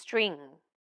have a string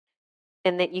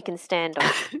and that you can stand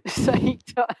on. So you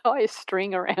tie a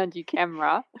string around your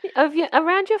camera.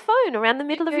 Around your phone, around the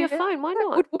middle of your phone. Why that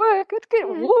not? would work. It'd get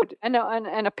wood and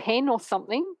a pen or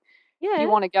something. Yeah. If you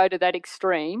want to go to that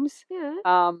extremes.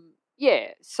 Yeah.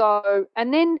 So,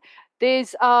 and then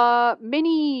there's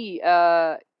many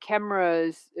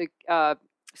cameras,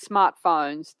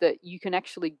 smartphones that you can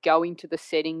actually go into the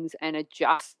settings and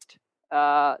adjust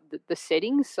the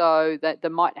settings, so that they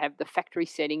might have the factory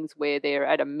settings where they're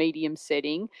at a medium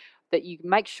setting, that you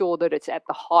make sure that it's at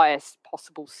the highest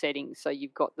possible setting. So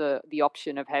you've got the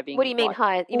option of having. What do you mean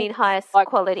highest? You mean highest like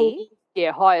quality?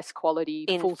 Highest quality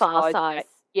in full file size.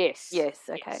 Yes. Yes.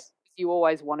 Okay. Yes. You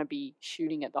always want to be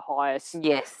shooting at the highest.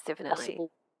 Yes, definitely.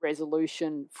 Possible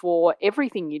resolution for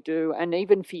everything you do, and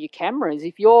even for your cameras.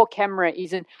 If your camera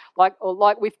isn't like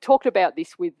we've talked about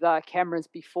this with cameras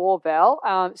before, Val.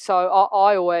 So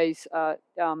I always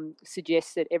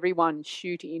suggest that everyone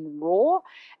shoot in RAW,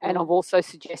 and I've also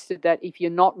suggested that if you're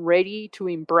not ready to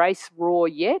embrace RAW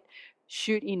yet,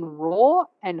 shoot in RAW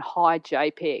and high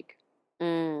JPEG.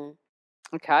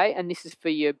 Okay, and this is for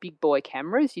your big boy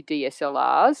cameras, your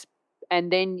DSLRs. And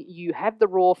then you have the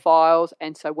RAW files,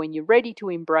 and so when you're ready to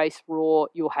embrace RAW,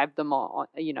 you'll have them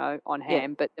on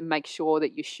hand. But make sure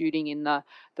that you're shooting in the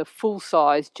full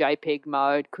size JPEG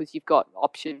mode, because you've got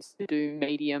options to do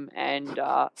medium and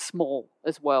small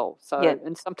as well. So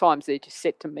and sometimes they're just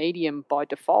set to medium by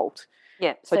default.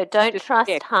 Yeah. So don't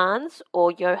trust Hans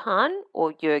or Johan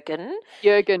or Jürgen.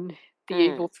 Jürgen, the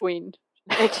evil twin.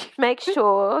 Make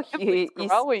sure you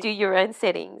do your own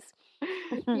settings.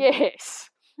 Yes.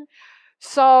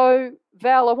 So,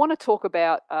 Val, I want to talk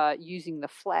about using the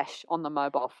flash on the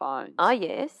mobile phones. Oh,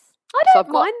 yes. I don't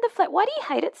mind the flash. Why do you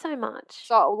hate it so much?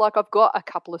 So, I've got a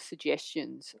couple of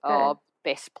suggestions of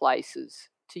best places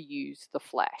to use the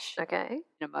flash in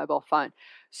a mobile phone.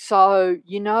 So,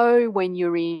 when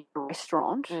you're in a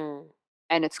restaurant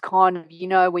and it's kind of,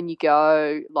 when you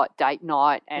go like date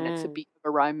night and it's a bit of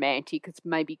a romantic, it's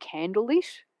maybe candlelit.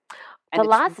 The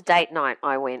last date night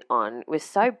I went on was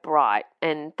so bright,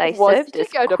 and they served us quick.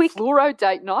 Did you go to fluoro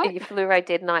date night? Fluoro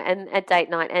date night and a date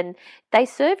night, and they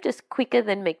served us quicker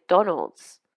than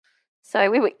McDonald's.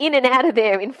 So we were in and out of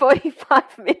there in 45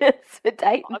 minutes for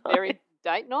date night. Very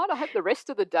date night. I hope the rest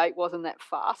of the date wasn't that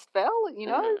fast, Val.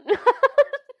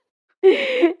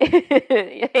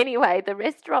 Anyway, the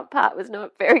restaurant part was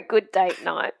not very good date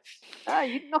night.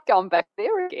 You're not going back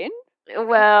there again.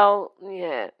 Well,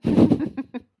 yeah.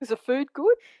 Was the food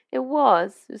good? It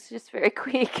was. It was just very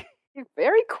quick.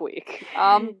 Very quick.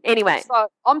 Anyway. So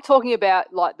I'm talking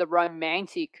about like the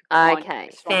romantic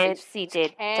fancy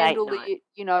date night.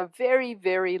 Very,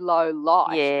 very low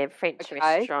light. Yeah, French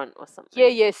restaurant or something.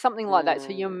 Yeah, something like that. So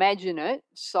you imagine it.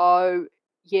 So,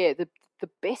 the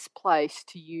best place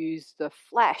to use the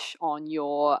flash on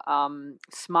your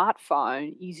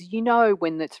smartphone is,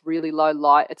 when it's really low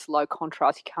light, it's low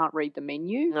contrast, you can't read the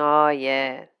menu. Oh,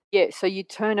 yeah. Yeah, so you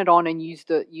turn it on and use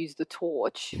the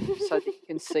torch so that you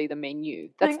can see the menu.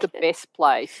 That's the best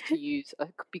place to use,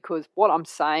 because what I'm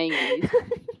saying is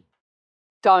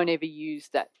don't ever use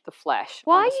the flash.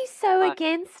 Why are you so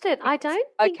against it? I don't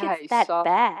think it's that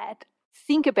bad.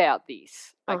 Think about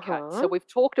this. Okay, so we've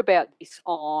talked about this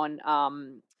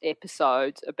on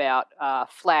episodes about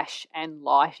flash and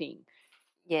lighting.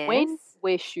 Yes. When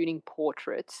we're shooting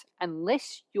portraits,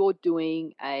 unless you're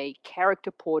doing a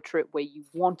character portrait where you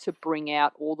want to bring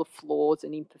out all the flaws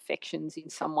and imperfections in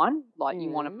someone, like you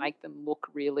want to make them look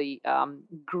really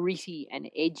gritty and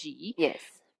edgy. Yes.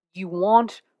 You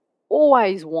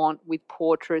always want with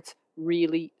portraits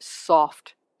really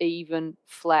soft, even,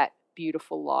 flat,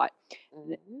 beautiful light.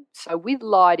 So with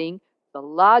lighting, the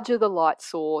larger the light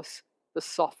source, the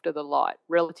softer the light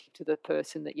relative to the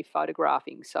person that you're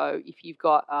photographing. So if you've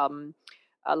got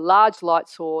a large light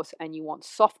source and you want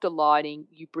softer lighting,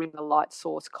 you bring the light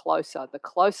source closer. The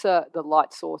closer the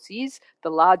light source is, the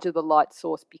larger the light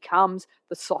source becomes,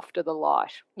 the softer the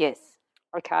light. Yes.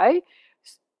 Okay.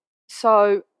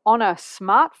 So on a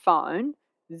smartphone,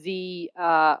 the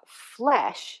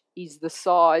flash is the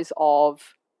size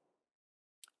of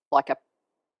like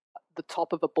the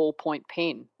top of a ballpoint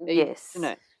pen. Yes. Isn't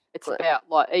it? It's about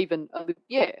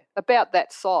about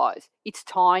that size. It's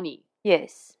tiny.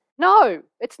 Yes. No,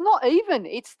 it's not even.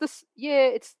 It's this. Yeah,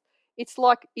 it's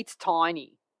like it's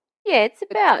tiny. Yeah, it's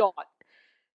It's about got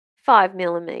 5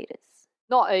 millimeters,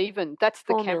 not even. That's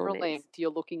the 4 camera millimeters. lens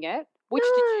you're looking at. Which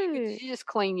No. did you just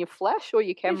clean your flash or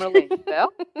your camera lens,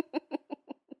 Val?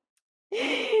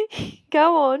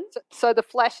 Go on. So the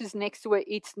flash is next to it.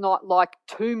 It's not like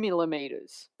 2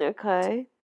 millimeters. Okay.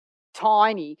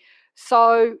 Tiny.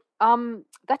 So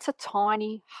that's a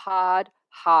tiny, hard,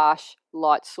 harsh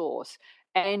light source,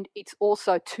 and it's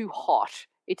also too hot.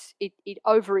 It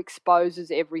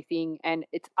overexposes everything, and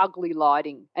it's ugly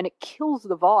lighting, and it kills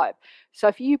the vibe. So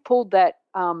if you pulled that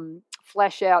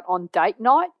flash out on date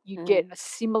night, you get a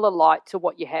similar light to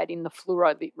what you had in the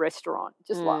fluoro lit restaurant,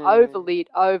 just like overlit,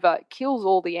 kills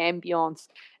all the ambience,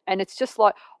 and it's just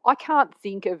like I can't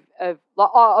think of like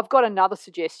I've got another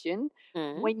suggestion.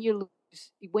 When you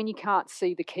can't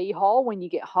see the keyhole when you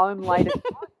get home late at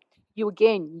night, you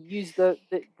again use the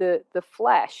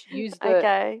flash. Use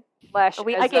the flash.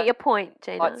 I get your point,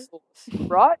 Gina. Light source,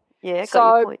 right? Yeah,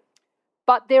 got your point.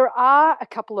 But there are a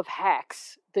couple of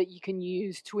hacks that you can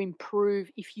use to improve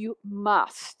if you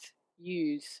must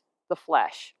use the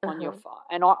flash on your phone.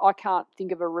 And I can't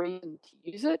think of a reason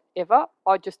to use it ever.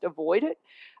 I just avoid it.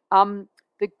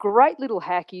 The great little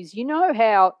hack is, do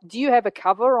you have a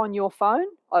cover on your phone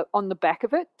on the back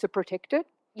of it to protect it?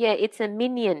 Yeah, it's a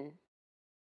Minion.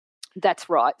 That's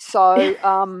right. So,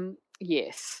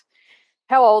 yes.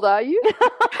 How old are you?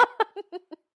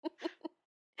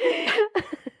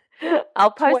 I'll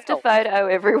post 12. a photo,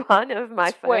 everyone, of my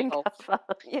phone 12. cover.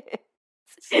 Yes.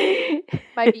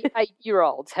 Maybe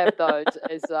 8-year-olds have those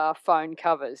as phone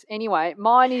covers. Anyway,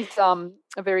 mine is a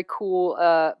very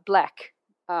cool black.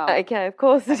 Okay, of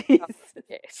course it is.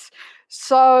 Yes.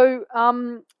 So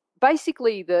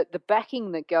basically, the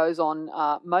backing that goes on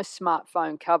most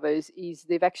smartphone covers is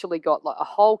they've actually got like a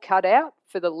hole cut out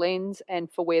for the lens and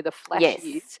for where the flash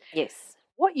is. Yes.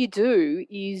 What you do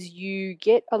is you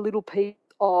get a little piece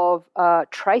of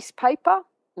trace paper.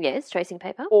 Yes, tracing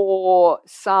paper. Or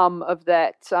some of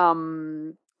that,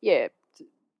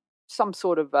 some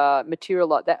sort of material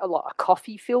like that, like a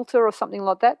coffee filter or something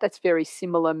like that. That's very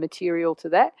similar material to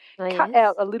that. Cut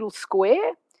out a little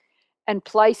square and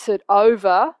place it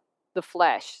over the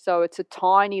flash. So it's a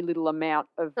tiny little amount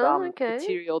of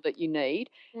material that you need,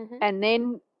 and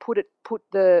then put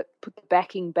the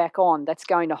backing back on. That's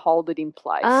going to hold it in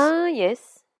place. Ah,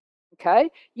 yes. Okay.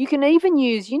 You can even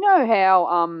use,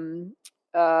 how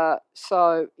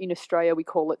so in Australia we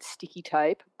call it sticky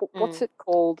tape. What's it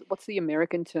called? What's the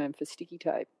American term for sticky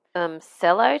tape?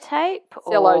 Cello tape.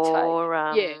 Cello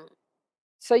tape. Yeah.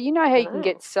 So you know how you can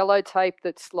get cello tape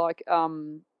that's like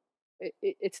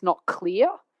it's not clear.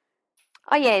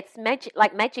 Oh yeah, it's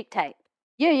magic tape.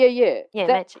 Yeah. Yeah,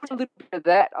 magic tape. Put a little bit of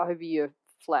that over your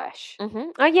flash.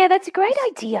 Oh yeah, that's a great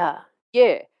idea.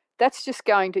 Yeah, that's just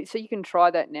going to. So you can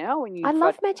try that now when you. I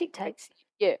love magic tape.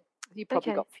 Yeah. You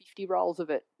probably got 50 rolls of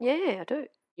it. Yeah, I do.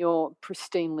 Your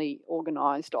pristinely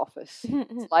organised office.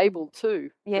 It's labelled too.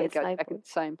 Yeah, it it's goes labelled. back at the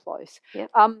same place. Yeah.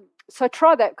 So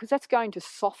try that because that's going to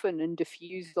soften and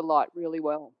diffuse the light really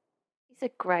well. It's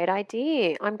a great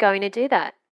idea. I'm going to do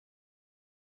that.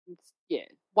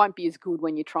 Won't be as good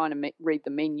when you're trying to read the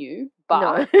menu, but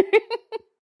no.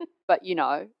 but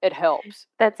it helps.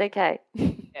 That's okay.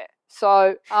 Yeah.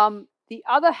 So the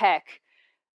other hack,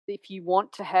 if you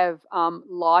want to have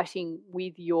lighting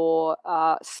with your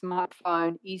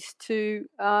smartphone, is to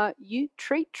you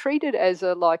treat it as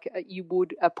you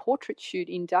would a portrait shoot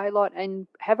in daylight and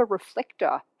have a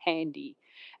reflector handy.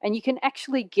 And you can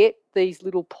actually get these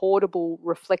little portable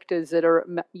reflectors that are,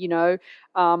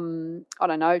 I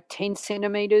don't know, 10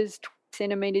 centimeters, 20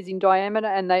 centimeters in diameter,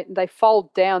 and they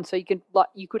fold down so you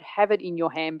could have it in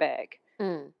your handbag.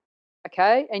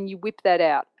 Okay, and you whip that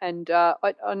out. And I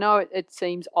know it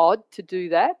seems odd to do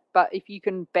that, but if you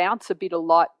can bounce a bit of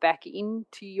light back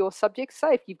into your subject,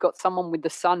 say if you've got someone with the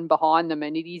sun behind them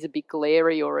and it is a bit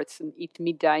glary or it's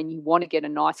midday and you want to get a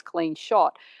nice clean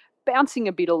shot, bouncing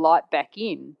a bit of light back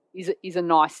in is a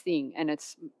nice thing. And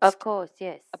it's of course,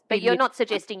 yes. But you're not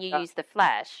suggesting you use the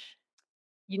flash.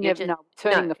 You never know.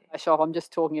 Turning the flash off. I'm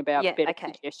just talking about better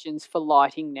suggestions for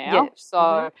lighting now. Yeah.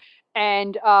 So,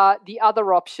 and the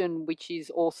other option, which is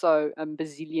also a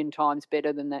bazillion times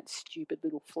better than that stupid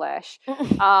little flash,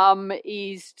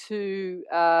 is to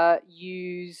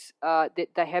use that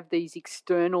they have these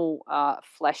external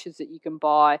flashes that you can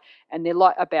buy, and they're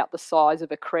like about the size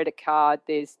of a credit card.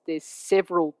 There's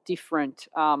several different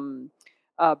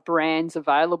brands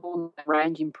available,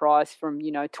 range in price from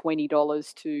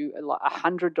 $20 to like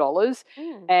 $100,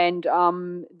 and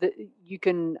you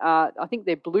can I think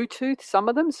they're Bluetooth, some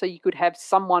of them, so you could have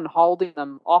someone holding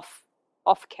them off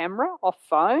off camera, off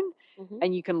phone,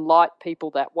 and you can light people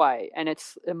that way. And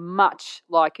it's much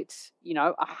like it's,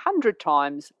 100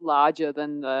 times larger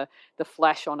than the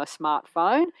flash on a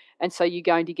smartphone. And so you're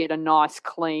going to get a nice,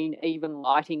 clean, even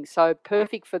lighting. So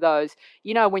perfect for those,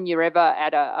 when you're ever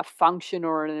at a function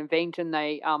or an event and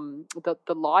they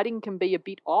the lighting can be a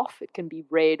bit off. It can be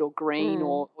red or green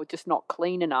or just not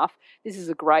clean enough. This is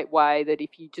a great way that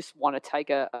if you just want to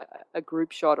take a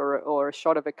group shot or a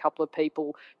shot of a couple of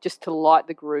people just to light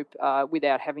the group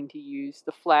without having to use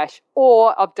the flash.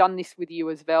 Or I've done this with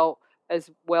you as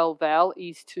well, Val,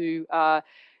 is to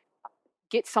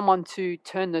get someone to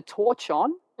turn the torch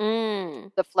on,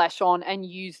 the flash on, and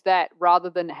use that rather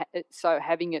than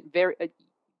having it very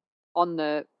on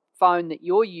the phone that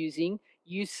you're using.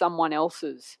 Use someone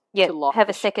else's to light. Have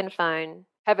a second phone.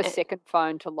 Have a second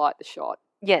phone to light the shot.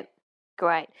 Yeah,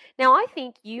 great. Now, I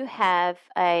think you have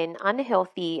an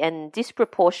unhealthy and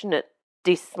disproportionate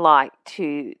dislike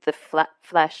to the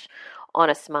flash on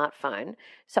a smartphone.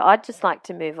 So I'd just like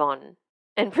to move on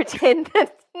and pretend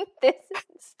that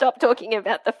stop talking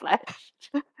about the flash.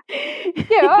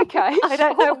 Yeah, okay. I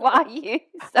don't know why you're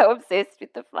so obsessed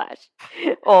with the flash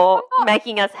or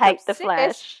making us hate the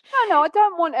flash. No, I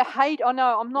don't want to hate. Oh,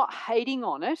 no, I'm not hating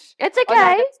on it. It's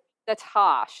okay. That's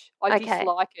harsh. I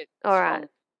dislike it. All right.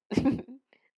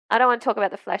 I don't want to talk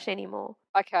about the flash anymore.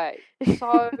 Okay.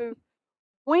 So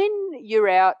when you're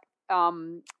out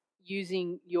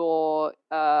using your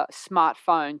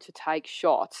smartphone to take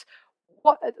shots,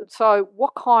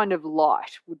 what kind of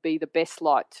light would be the best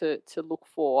light to look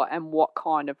for, and what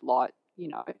kind of light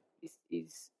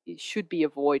is should be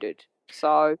avoided?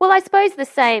 So, well, I suppose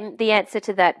the answer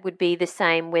to that would be the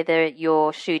same whether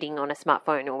you're shooting on a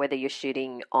smartphone or whether you're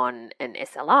shooting on an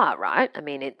SLR, right? I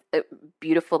mean,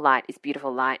 beautiful light is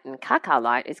beautiful light, and caca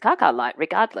light is caca light,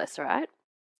 regardless, right?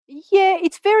 Yeah,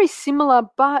 it's very similar,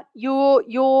 but you're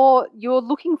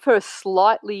looking for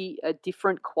slightly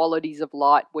different qualities of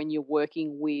light when you're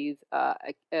working with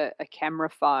a camera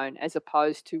phone as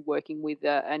opposed to working with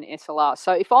an SLR.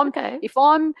 So if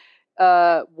I'm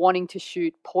wanting to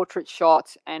shoot portrait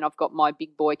shots and I've got my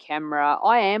big boy camera,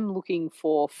 I am looking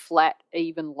for flat,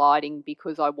 even lighting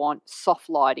because I want soft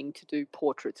lighting to do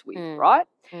portraits with, right?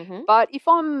 Mm-hmm. But if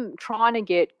I'm trying to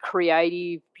get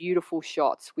creative, beautiful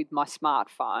shots with my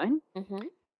smartphone,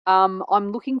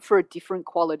 I'm looking for a different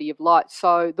quality of light.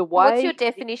 So what's your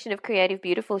definition of creative,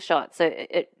 beautiful shots? So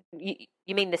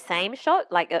you mean the same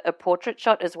shot, like a portrait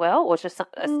shot as well, or just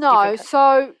no?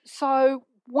 So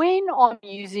when I'm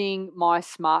using my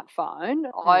smartphone,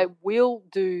 I will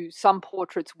do some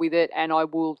portraits with it, and I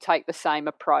will take the same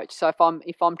approach. So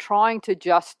if I'm trying to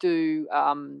just do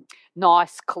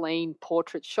nice, clean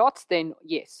portrait shots, then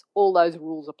yes, all those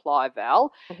rules apply,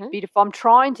 Val. But if I'm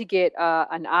trying to get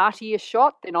an artier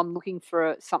shot, then I'm looking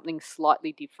for something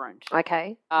slightly different.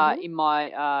 Okay. In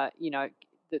my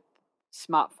the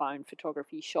smartphone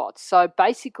photography shots. So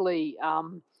basically,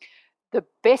 the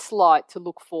best light to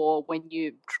look for when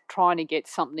you're trying to get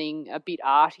something a bit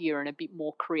artier and a bit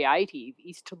more creative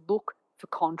is to look for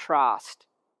contrast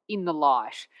in the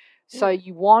light. So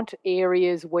you want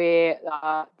areas where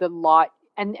the light,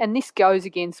 and this goes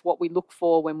against what we look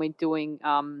for when we're doing,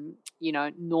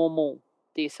 normal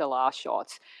DSLR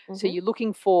shots. So you're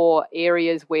looking for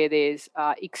areas where there's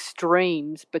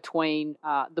extremes between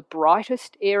the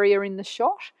brightest area in the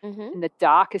shot and the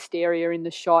darkest area in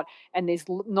the shot, and there's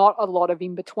not a lot of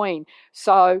in between.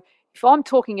 So if I'm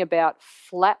talking about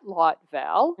flat light,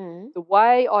 Val, the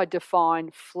way I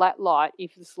define flat light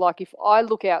is like if I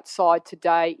look outside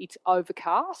today, it's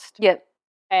overcast. Yep.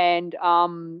 And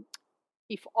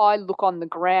if I look on the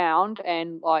ground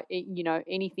and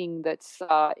anything that's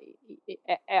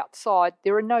outside,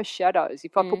 there are no shadows.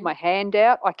 If I put my hand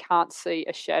out, I can't see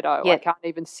a shadow. Yep. I can't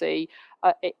even see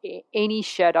any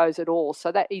shadows at all.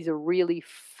 So that is a really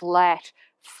flat,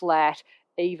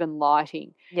 even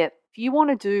lighting. Yep. If you want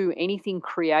to do anything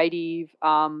creative,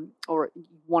 or you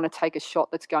want to take a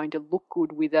shot that's going to look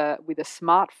good with a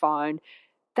smartphone,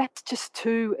 that's just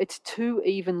too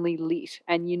evenly lit,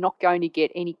 and you're not going to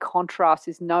get any contrast.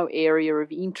 There's no area of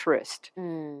interest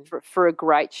for a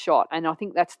great shot. And I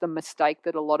think that's the mistake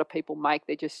that a lot of people make.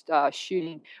 They're just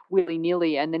shooting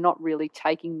willy-nilly, and they're not really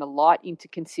taking the light into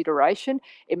consideration.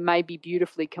 It may be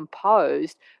beautifully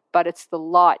composed, but it's the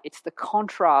light, it's the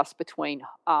contrast between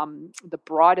the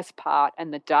brightest part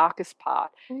and the darkest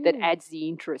part that adds the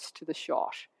interest to the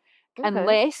shot. Okay.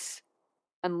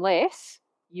 Unless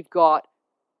you've got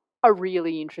a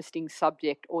really interesting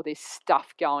subject or there's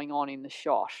stuff going on in the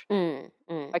shot.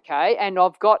 Okay, and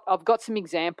I've got some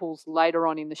examples later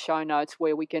on in the show notes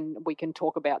where we can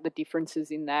talk about the differences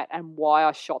in that and why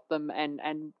I shot them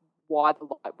and why the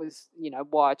light was,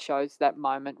 why I chose that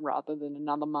moment rather than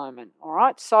another moment. All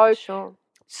right. So, Sure.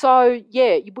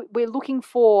 yeah, we're looking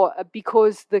for,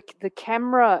 because the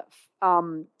camera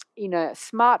in a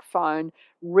smartphone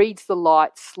reads the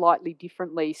light slightly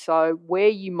differently. So where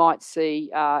you might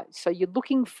see, so you're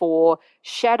looking for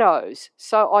shadows.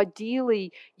 So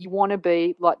ideally, you want to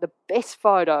be like, the best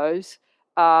photos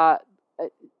are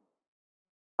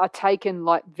taken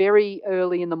like very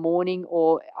early in the morning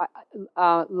or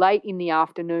late in the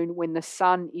afternoon when the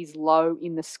sun is low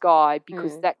in the sky,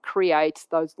 because that creates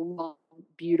those long,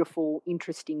 beautiful,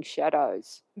 interesting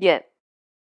shadows. Yeah.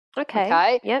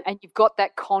 Okay. Yep. And you've got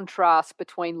that contrast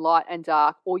between light and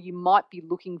dark, or you might be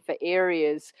looking for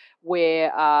areas where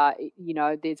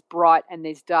there's bright and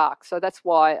there's dark. So that's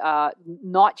why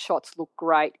night shots look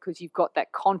great, because you've got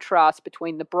that contrast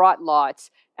between the bright lights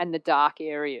and the dark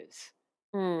areas.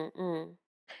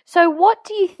 So what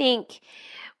do you think,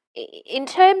 in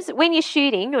terms, when you're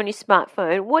shooting on your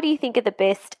smartphone, what do you think are the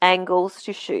best angles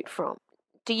to shoot from?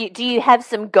 Do you have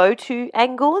some go-to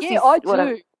angles? Yeah, I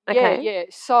do. Okay. Yeah.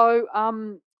 So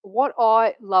what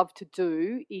I love to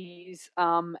do is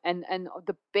and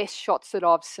the best shots that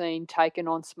I've seen taken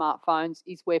on smartphones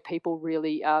is where people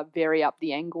really vary up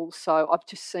the angles. So I've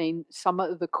just seen some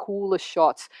of the coolest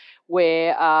shots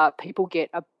where people get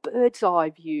a bird's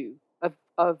eye view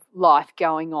of life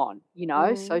going on,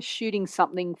 so shooting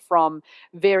something from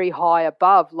very high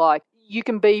above, like you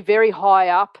can be very high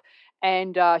up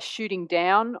and shooting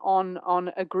down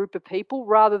on a group of people,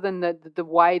 rather than the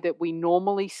way that we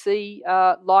normally see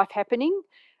life happening.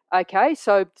 Okay,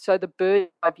 so the bird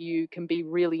eye view can be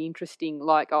really interesting.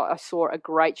 Like I saw a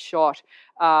great shot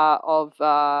of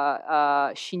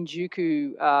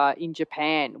Shinjuku in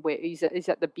Japan, where is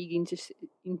at the big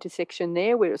intersection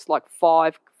there, where it's like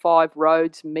five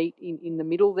roads meet in the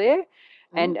middle there.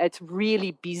 And it's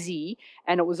really busy,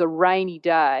 and it was a rainy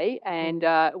day, and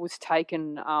it was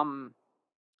taken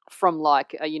from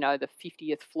like the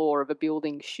 50th floor of a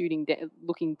building,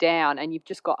 looking down, and you've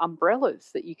just got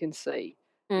umbrellas that you can see.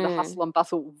 The hustle and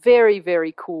bustle, very,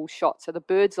 very cool shot. So the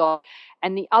bird's eye,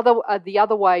 and the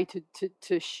other way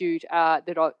to shoot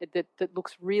that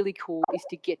looks really cool is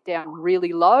to get down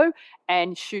really low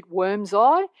and shoot worm's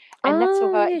eye, and that's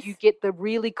how you get the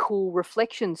really cool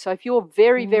reflection. So if you're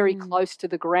very, very close to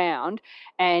the ground,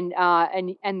 and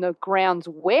the ground's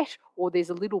wet, or there's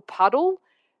a little puddle,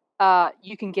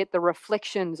 you can get the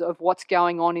reflections of what's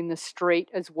going on in the street,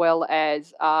 as well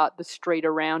as the street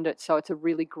around it. So it's a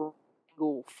really great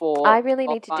angle for. I really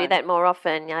need to do that more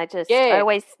often. I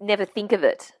always never think of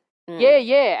it.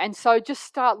 Yeah. And so just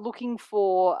start looking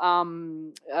for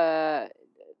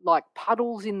like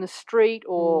puddles in the street,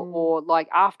 or like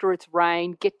after it's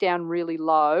rained, get down really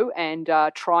low and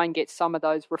try and get some of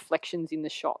those reflections in the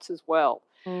shots as well.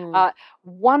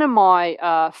 One of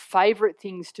my favourite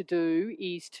things to do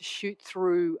is to shoot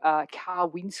through car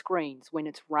windscreens when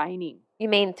it's raining. You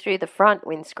mean through the front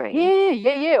windscreen?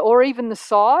 Yeah, or even the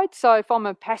side. So if I'm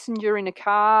a passenger in a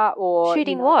car, or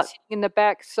shooting what? sitting in the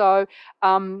back. So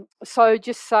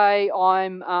just say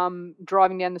I'm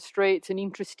driving down the street. It's an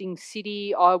interesting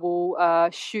city. I will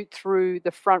shoot through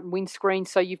the front windscreen.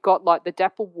 So you've got like the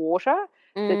dappled water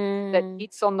that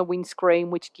hits on the windscreen,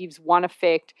 which gives one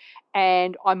effect,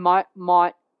 and I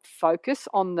might focus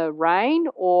on the rain,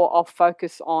 or I'll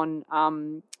focus on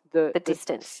the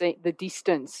distance. The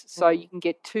distance, so you can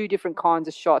get two different kinds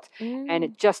of shots, and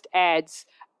it just adds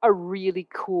a really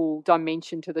cool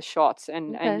dimension to the shots,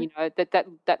 and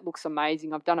that looks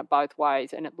amazing. I've done it both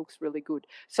ways, and it looks really good.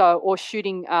 So, or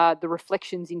shooting the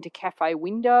reflections into cafe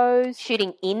windows,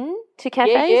 shooting in to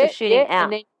cafes, or shooting out.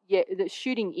 And then, the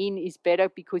shooting in is better,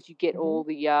 because you get all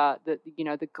the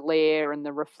glare and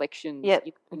the reflections in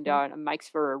the window, and it makes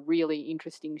for a really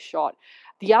interesting shot.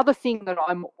 The other thing that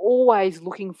I'm always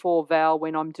looking for, Val,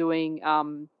 when I'm doing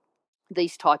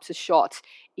these types of shots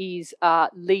is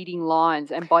leading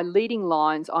lines, and by leading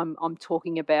lines, I'm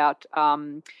talking about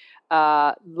lines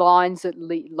that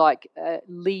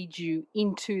lead you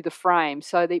into the frame.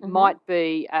 So it might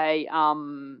be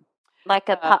like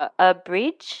a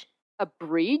bridge. A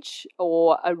bridge,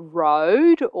 or a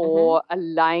road, or a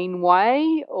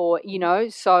laneway, or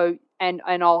so, and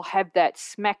I'll have that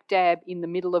smack dab in the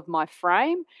middle of my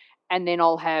frame, and then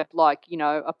I'll have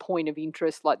a point of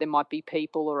interest, like there might be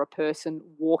people or a person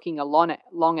walking along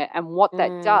it, and what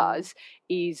that does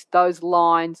is those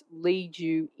lines lead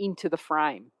you into the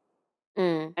frame.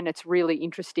 And it's really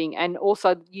interesting. And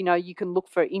also, you can look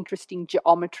for interesting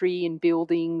geometry in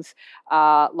buildings,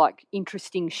 like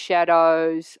interesting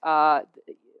shadows,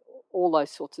 all those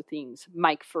sorts of things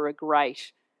make for a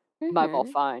great mobile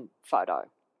phone photo.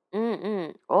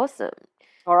 Awesome.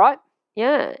 All right.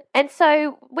 Yeah. And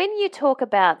so when you talk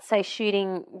about, say,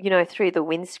 shooting, through the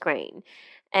windscreen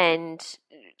and,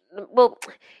 well,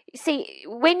 see,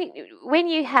 when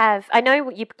you have, I know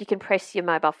you can press your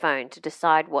mobile phone to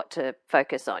decide what to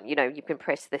focus on. You can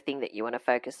press the thing that you want to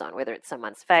focus on, whether it's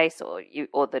someone's face or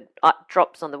the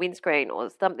drops on the windscreen or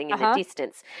something in the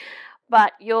distance.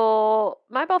 But your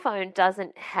mobile phone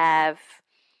doesn't have,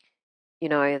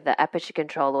 the aperture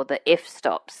control or the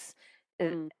f-stops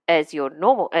as your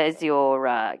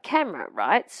camera,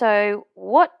 right? So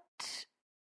what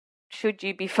should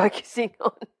you be focusing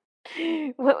on?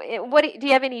 What do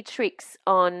you have any tricks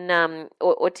on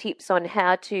or tips on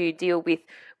how to deal with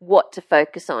what to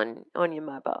focus on your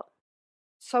mobile?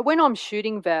 So when I'm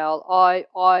shooting, Val,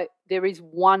 there is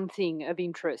one thing of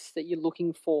interest that you're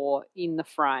looking for in the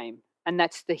frame, and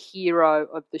that's the hero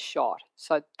of the shot.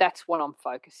 So that's what I'm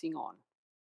focusing on.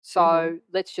 So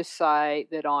let's just say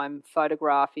that I'm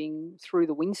photographing through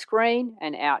the windscreen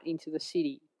and out into the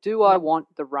city. Do I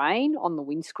want the rain on the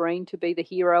windscreen to be the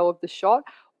hero of the shot,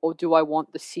 or do I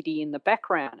want the city in the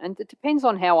background? And it depends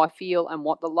on how I feel and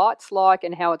what the light's like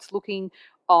and how it's looking,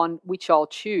 on which I'll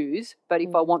choose. But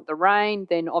if I want the rain,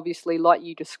 then obviously, like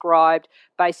you described,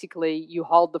 basically you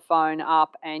hold the phone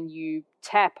up and you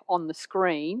tap on the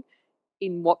screen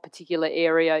in what particular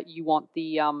area you want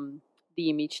the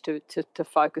image to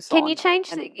focus on. Can you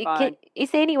change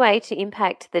is there any way to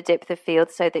impact the depth of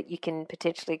field so that you can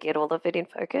potentially get all of it in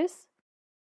focus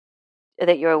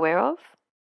that you're aware of?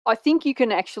 I think you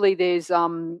can actually. There's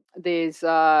camera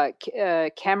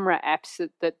apps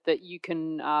that you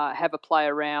can have a play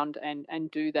around and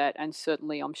do that. And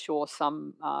certainly, I'm sure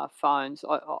some phones.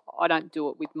 I don't do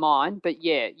it with mine, but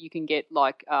yeah, you can get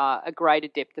like a greater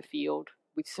depth of field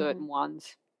with certain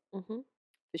ones for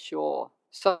sure.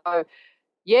 So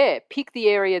yeah, pick the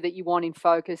area that you want in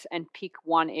focus and pick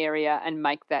one area and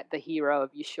make that the hero of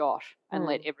your shot and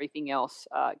let everything else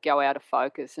go out of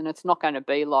focus. And it's not going to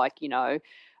be like,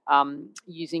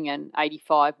 using an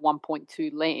 85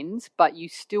 1.2 lens, but you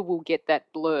still will get that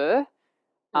blur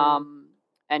and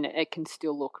it can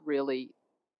still look really,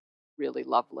 really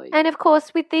lovely. And of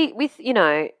course, with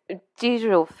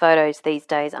digital photos these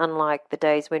days, unlike the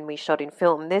days when we shot in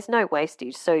film, there's no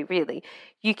wastage. So really,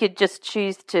 you could just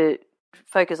choose to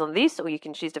focus on this, or you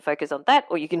can choose to focus on that,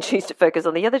 or you can choose to focus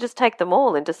on the other. Just take them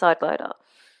all and decide later.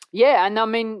 Yeah, and I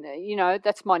mean,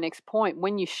 that's my next point.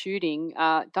 When you're shooting,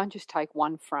 don't just take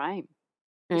one frame.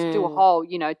 Just do a whole,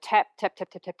 tap, tap, tap,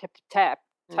 tap, tap, tap, tap.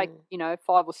 Take, 5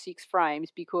 or 6 frames,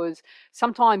 because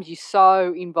sometimes you're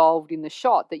so involved in the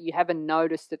shot that you haven't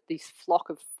noticed that this flock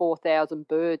of 4,000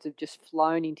 birds have just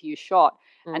flown into your shot,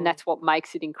 and that's what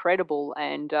makes it incredible.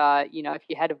 And, if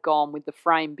you had have gone with the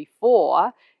frame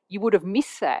before, you would have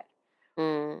missed that.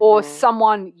 Or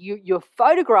someone, you're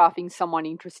photographing someone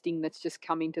interesting that's just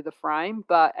come into the frame,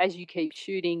 but as you keep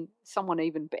shooting, someone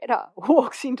even better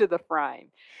walks into the frame,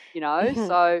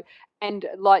 So, and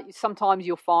like sometimes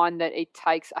you'll find that it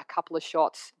takes a couple of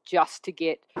shots just to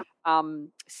get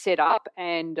set up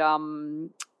and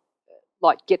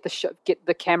like get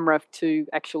the camera to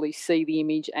actually see the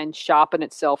image and sharpen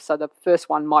itself. So the first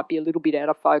one might be a little bit out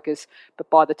of focus, but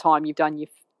by the time you've done your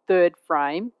third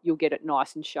frame, you'll get it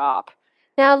nice and sharp.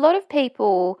 Now, a lot of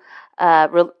people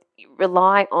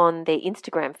rely on their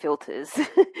Instagram filters.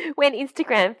 When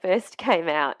Instagram first came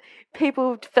out,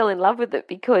 people fell in love with it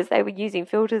because they were using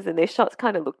filters and their shots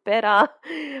kind of looked better.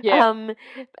 Yeah.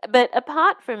 But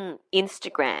apart from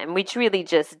Instagram, which really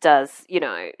just does,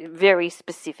 very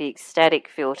specific static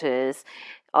filters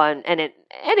and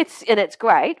it's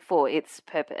great for its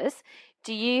purpose,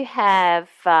 do you have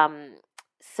some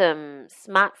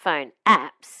smartphone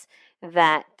apps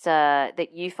that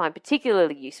you find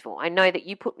particularly useful? I know that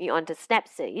you put me onto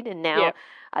Snapseed, and now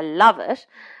I love it.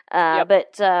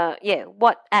 But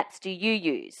what apps do you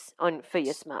use for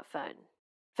your smartphone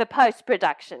for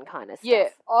post-production kind of stuff? Yeah,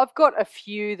 I've got a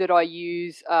few that I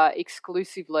use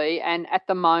exclusively, and at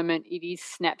the moment it is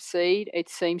Snapseed. It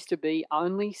seems to be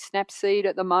only Snapseed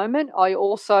at the moment. I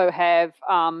also have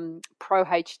Pro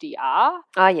HDR.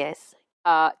 Oh, yes.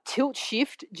 Tilt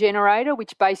shift generator,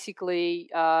 which basically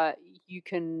you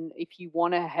can, if you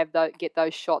want to get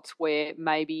those shots where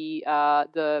maybe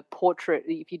the portrait,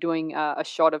 if you're doing a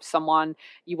shot of someone,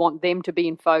 you want them to be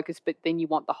in focus, but then you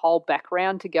want the whole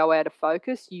background to go out of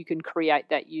focus, you can create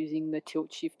that using the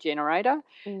tilt shift generator.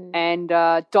 And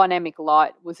dynamic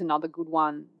light was another good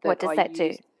one. What does that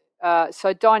do?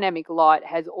 So dynamic light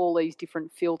has all these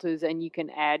different filters, and you can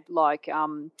add like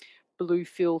blue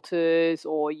filters,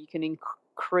 or you can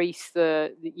increase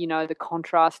the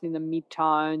contrast in the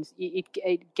mid-tones.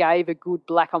 It gave a good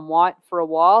black and white for a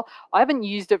while. I haven't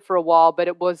used it for a while, but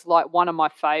it was like one of my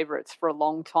favorites for a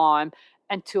long time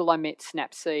until I met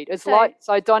Snapseed. It's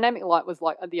so Dynamic Light was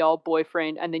like the old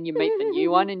boyfriend, and then you meet the new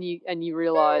one and you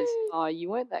realize, oh, you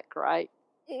weren't that great.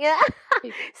 Yeah.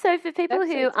 So for people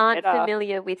who Snapseed's aren't better.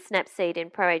 familiar with Snapseed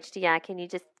and Pro HDR, can you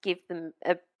just give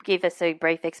us a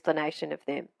brief explanation of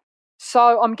them?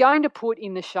 So I'm going to put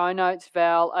in the show notes,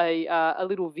 Val, a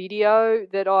little video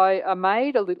that I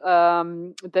made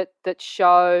that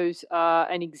shows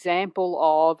an example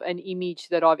of an image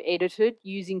that I've edited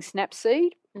using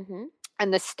Snapseed. Mm-hmm.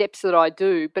 And the steps that I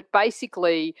do. But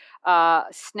basically,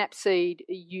 Snapseed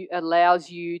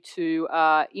allows you to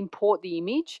import the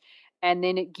image, and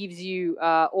then it gives you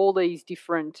all these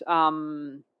different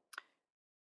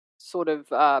sort of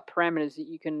parameters that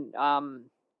you can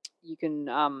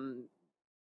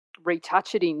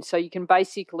retouch it in. So you can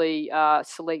basically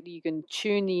select, you can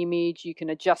tune the image, you can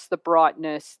adjust the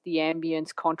brightness, the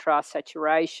ambience, contrast,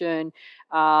 saturation.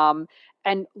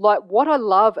 And like what I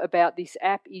love about this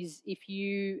app is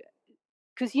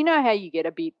because you know how you get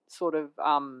a bit sort of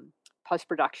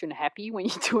post-production happy when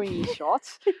you're doing your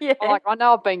shots. Yeah. I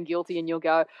know I've been guilty, and you'll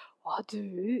go, what I'll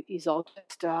do is I'll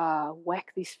just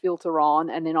whack this filter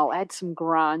on, and then I'll add some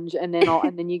grunge, and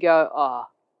then you go, oh,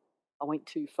 I went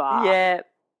too far. Yeah.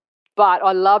 But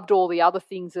I loved all the other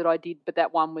things that I did. But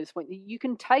that one was when you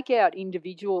can take out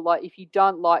individual, like if you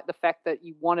don't like the fact that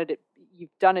you wanted it,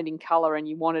 you've done it in color and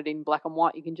you want it in black and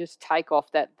white, you can just take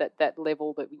off that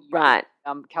level that you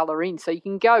color in. So you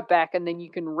can go back and then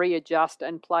you can readjust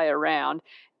and play around.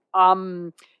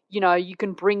 You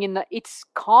can bring in it's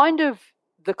kind of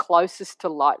the closest to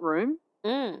Lightroom.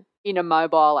 In a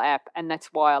mobile app, and that's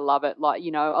why I love it. Like,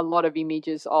 a lot of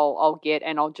images I'll get,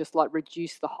 and I'll just like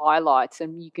reduce the highlights,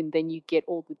 and you get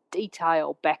all the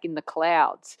detail back in the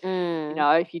clouds,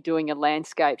 if you're doing a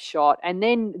landscape shot. And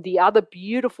then the other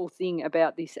beautiful thing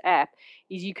about this app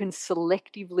is you can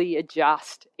selectively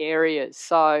adjust areas.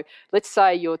 So let's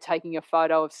say you're taking a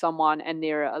photo of someone and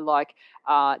they're like,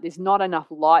 there's not enough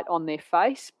light on their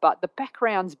face, but the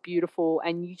background's beautiful,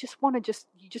 and you just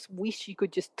wish you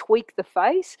could just tweak the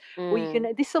face. Well,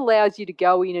 this allows you to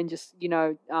go in and just,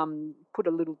 put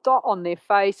a little dot on their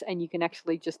face, and you can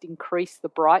actually just increase the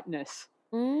brightness.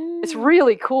 It's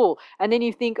really cool. And then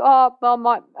you think, oh, well, I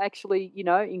might actually,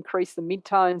 increase the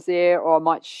midtones there, or I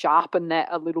might sharpen that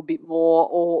a little bit more,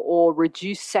 or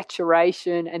reduce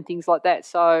saturation and things like that.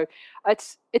 So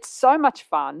it's so much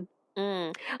fun.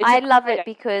 I love it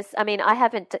because, I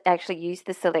haven't actually used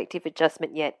the selective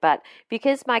adjustment yet, but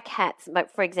because my cat's,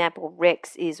 for example,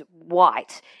 Rex is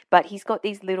white, but he's got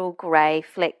these little grey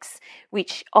flecks,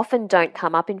 which often don't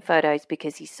come up in photos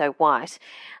because he's so white.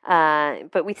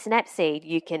 But with Snapseed,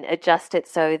 you can adjust it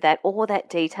so that all that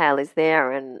detail is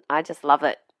there, and I just love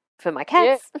it for my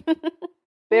cats. Yeah.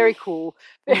 Very cool.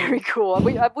 Very cool.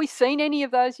 Have we seen any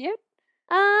of those yet?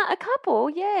 A couple,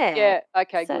 yeah. Yeah.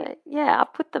 Okay. So, good. yeah,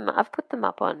 I've put them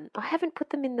up on. I haven't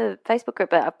put them in the Facebook group,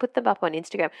 but I've put them up on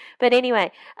Instagram. But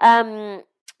anyway,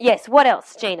 yes. What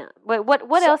else, Gina?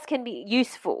 What else can be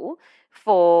useful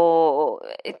for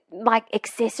like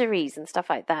accessories and stuff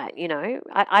like that?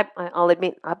 I'll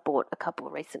admit I bought a couple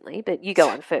recently, but you go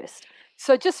on first.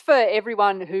 So just for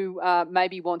everyone who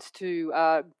maybe wants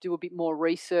to do a bit more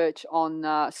research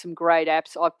on some great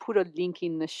apps, I've put a link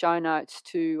in the show notes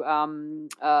to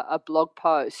a blog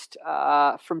post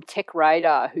from Tech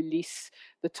Radar, who lists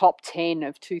the top 10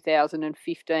 of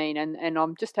 2015. And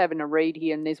I'm just having a read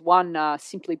here, and there's one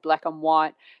simply black and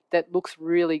white that looks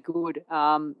really good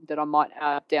that I might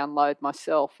download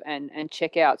myself and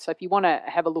check out. So if you want to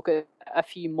have a look at a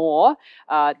few more,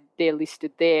 they're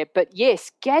listed there. But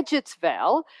yes, gadgets,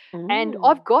 Val, and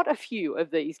I've got a few of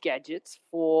these gadgets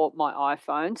for my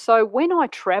iPhone. So when I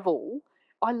travel,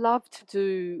 I love to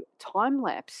do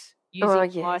time-lapse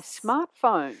using my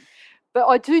smartphone. But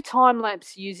I do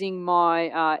time-lapse using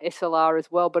my SLR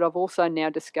as well, but I've also now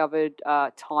discovered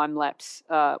time-lapse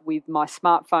with my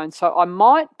smartphone. So I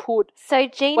might put... So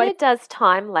Gina does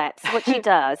time-lapse. What she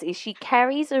does is she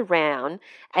carries around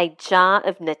a jar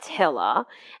of Nutella,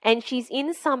 and she's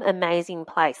in some amazing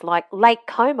place like Lake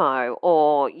Como,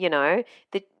 or,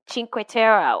 the Cinque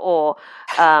Terre, or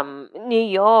New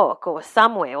York, or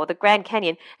somewhere, or the Grand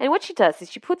Canyon. And what she does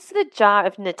is she puts the jar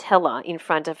of Nutella in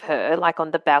front of her, like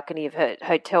on the balcony of her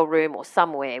hotel room or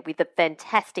somewhere, with a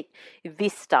fantastic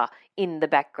vista in the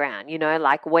background,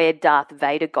 like where Darth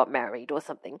Vader got married or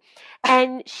something.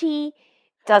 And she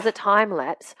does a time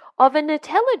lapse of a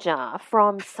Nutella jar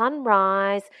from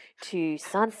sunrise to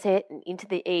sunset and into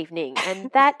the evening.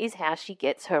 And that is how she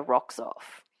gets her rocks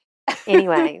off.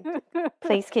 Anyway,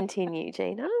 please continue,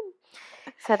 Gina.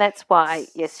 So that's why,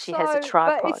 yes, she has a But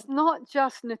tripod. it's not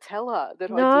just Nutella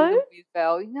that I do No? them with,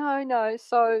 Val. No.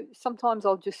 So sometimes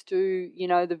I'll just do,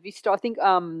 the Vista. I think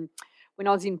when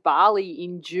I was in Bali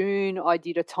in June, I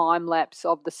did a time lapse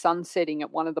of the sun setting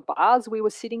at one of the bars we were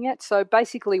sitting at. So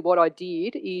basically, what I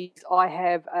did is I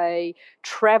have a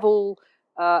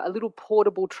little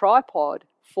portable tripod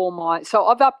for my. So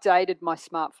I've updated my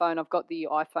smartphone. I've got the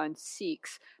iPhone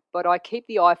 6, but I keep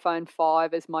the iPhone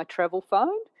 5 as my travel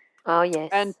phone. Oh, yes.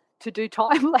 And to do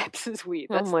time lapses with.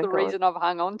 Oh That's my the God. reason I've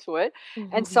hung on to it.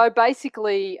 And so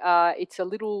basically, it's a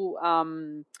little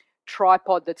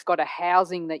tripod that's got a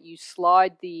housing that you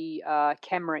slide the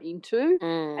camera into,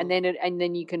 and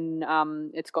then you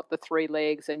can. It's got the 3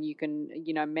 legs, and you can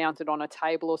mount it on a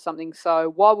table or something.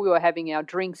 So while we were having our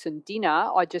drinks and dinner,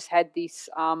 I just had this.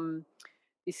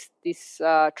 This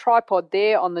tripod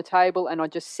there on the table, and I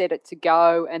just set it to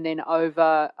go, and then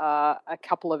over a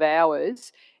couple of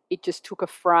hours it just took a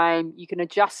frame. You can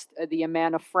adjust the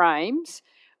amount of frames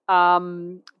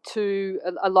to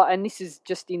a lot, and this is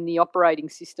just in the operating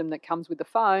system that comes with the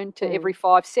phone, to every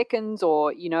 5 seconds,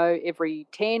 or every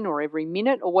 10 or every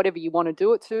minute, or whatever you want to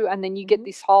do it to, and then you get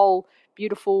this whole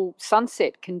beautiful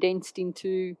sunset condensed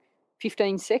into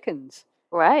 15 seconds.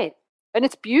 Right. And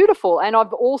it's beautiful. And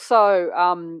I've also,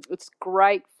 it's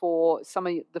great for some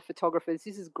of the photographers.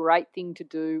 This is a great thing to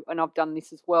do. And I've done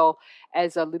this as well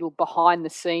as a little behind the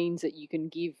scenes that you can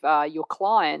give your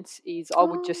clients is I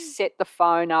would just set the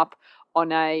phone up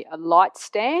on a light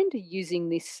stand using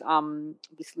this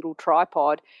little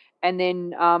tripod, and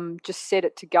then just set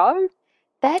it to go.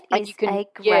 That is a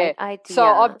great idea. So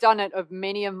I've done it of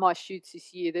many of my shoots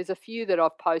this year. There's a few that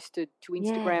I've posted to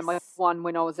Instagram. Like one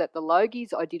when I was at the Logies,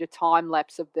 I did a time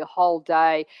lapse of the whole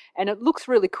day, and it looks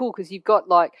really cool because you've got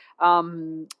like,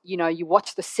 you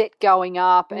watch the set going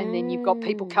up, and then you've got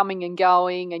people coming and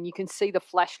going, and you can see the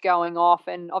flash going off.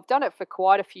 And I've done it for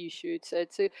quite a few shoots.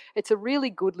 It's a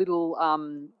really good little,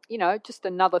 just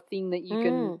another thing that you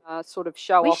can sort of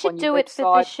show off on your website. We should do it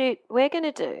for the shoot we're going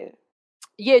to do.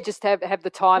 Yeah, just have the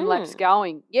time lapse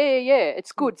going. Yeah,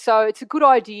 it's good. So it's a good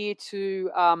idea to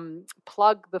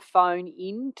plug the phone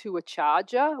into a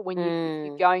charger when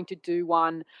you're going to do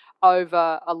one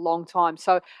over a long time.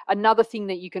 So another thing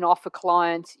that you can offer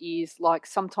clients is like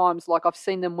sometimes, like I've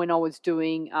seen them when I was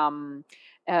doing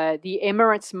the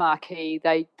Emirates marquee,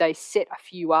 they set a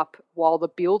few up while the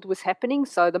build was happening.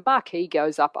 So the marquee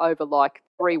goes up over like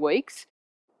 3 weeks.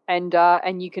 And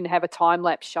you can have a time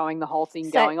lapse showing the whole thing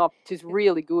going off, which is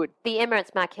really good. The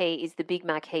Emirates marquee is the big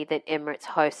marquee that Emirates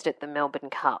host at the Melbourne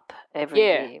Cup every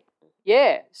year.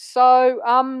 Yeah. So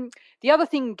the other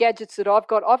gadgets that I've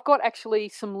got actually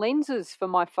some lenses for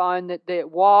my phone that they're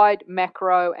wide,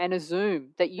 macro, and a zoom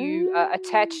that you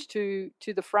attach to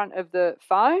the front of the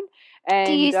phone. And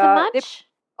do you use them much?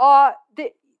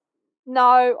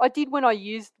 No, I did when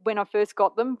I first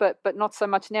got them, but not so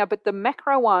much now. But the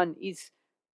macro one is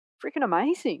freaking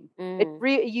amazing.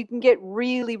 You can get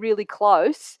really, really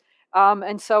close,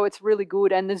 and so it's really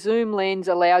good. And the zoom lens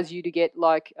allows you to get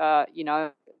like, to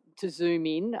zoom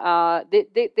in.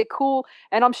 They're cool,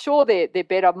 and I'm sure they're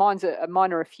better.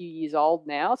 Mine are a few years old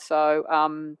now,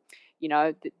 so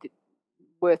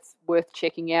worth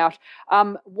checking out.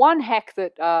 One hack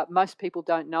that most people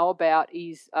don't know about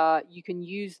is you can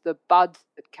use the buds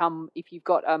that come, if you've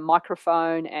got a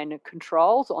microphone and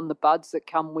controls on the buds that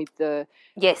come with the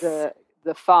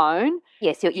phone.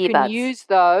 Yes, your earbuds. You can use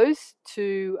those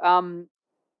to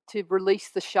release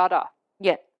the shutter.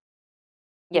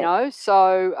 Yeah.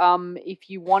 So if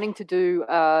you're wanting to do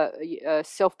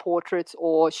self-portraits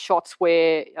or shots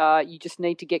where you just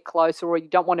need to get closer, or you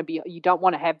don't want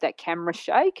to have that camera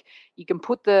shake, you can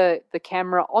put the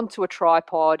camera onto a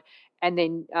tripod and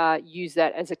then use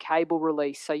that as a cable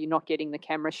release, so you're not getting the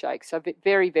camera shake. So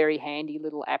very, very handy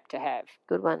little app to have.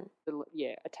 Good one.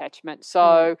 Attachment.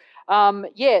 So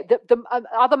the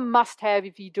other must-have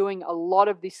if you're doing a lot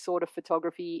of this sort of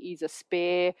photography is a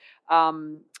spare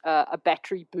a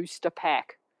battery booster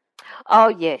pack. Oh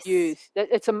yes.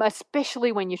 It's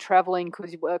especially when you're traveling,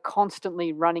 because we're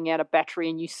constantly running out of battery,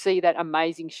 and you see that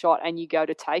amazing shot and you go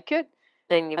to take it.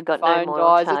 Then you've got no more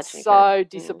charging. It's so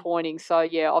disappointing. So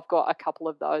I've got a couple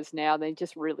of those now. They're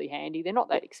just really handy. They're not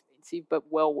that expensive, but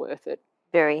well worth it.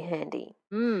 Very handy.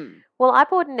 Well, I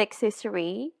bought an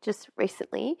accessory just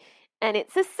recently, and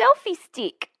it's a selfie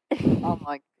stick. Oh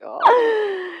my God.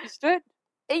 Used it?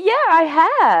 Yeah, I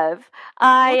have.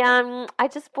 I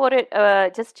just bought it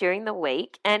just during the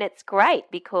week, and it's great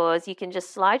because you can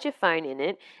just slide your phone in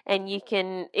it, and it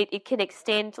can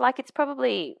extend, like it's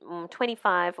probably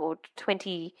 25 or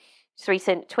 20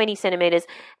 20 centimeters,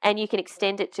 and you can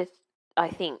extend it to, I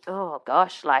think,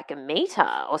 like a meter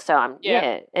or so.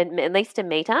 At least a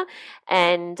meter.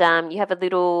 And you have a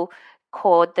little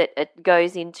cord that it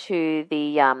goes into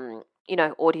the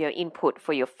audio input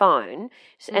for your phone,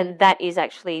 and that is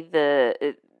actually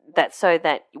that so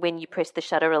that when you press the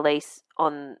shutter release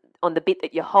on the bit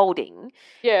that you're holding,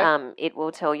 it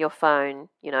will tell your phone,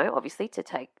 obviously to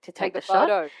take the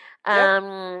photo.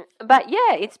 Shot. But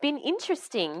yeah, it's been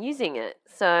interesting using it.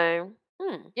 So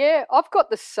yeah, I've got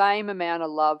the same amount of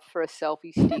love for a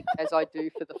selfie stick as I do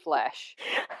for the flash.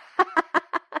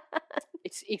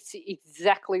 It's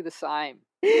exactly the same.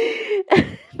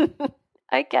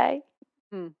 Okay.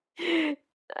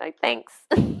 Oh, thanks.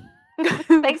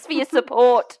 Thanks for your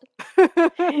support.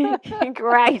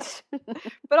 Great.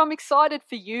 But I'm excited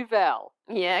for you, Val.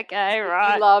 Yeah, okay,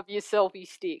 right. You love your selfie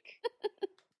stick.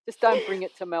 Just don't bring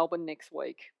it to Melbourne next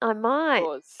week. I might.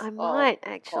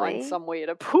 Actually. Find somewhere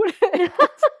to put it.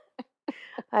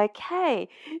 Okay.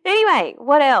 Anyway,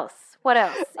 what else?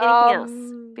 Anything else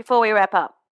before we wrap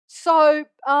up? So,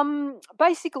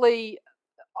 basically,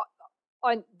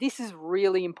 this is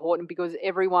really important because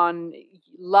everyone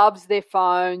loves their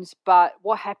phones, but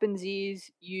what happens is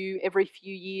you, every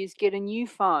few years, get a new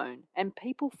phone and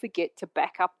people forget to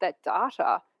back up that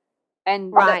data.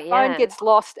 And that phone gets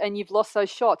lost and you've lost those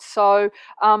shots. So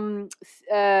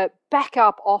back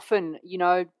up often,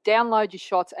 download your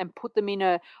shots and put them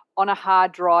on a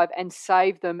hard drive and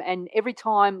save them. And every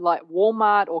time, like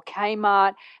Walmart or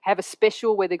Kmart have a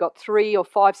special where they got 3 or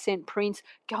 5 cent prints,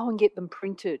 go and get them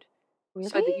printed. Really?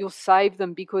 So that you'll save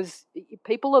them, because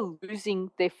people are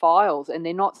losing their files and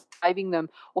they're not saving them.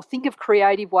 Or think of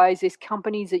creative ways. There's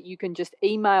companies that you can just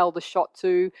email the shot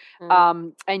to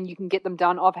and you can get them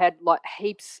done. I've had like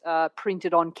heaps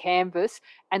printed on canvas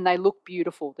and they look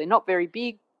beautiful. They're not very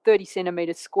big, 30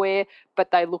 centimetres square, but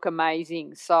they look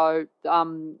amazing. So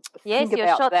yes, think your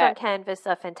about shots that. on canvas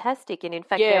are fantastic, and in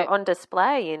fact they're on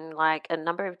display in like a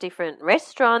number of different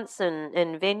restaurants and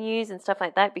venues and stuff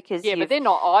like that, because but they're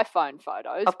not iPhone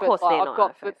photos. Of course, they're not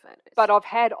iPhone photos. But I've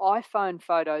had iPhone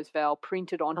photos, Val,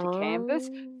 printed onto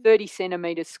canvas, 30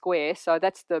 centimetres square. So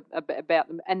that's about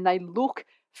them, and they look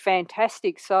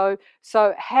fantastic. So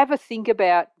have a think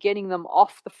about getting them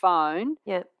off the phone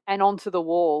and onto the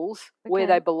walls where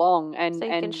they belong, and so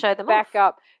you can show them back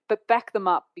them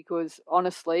up, because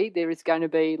honestly there is going to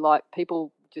be like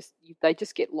people they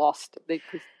just get lost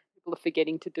because people are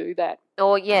forgetting to do that.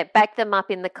 Or back them up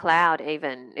in the cloud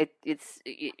even. It's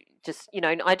just,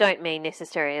 I don't mean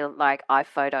necessarily like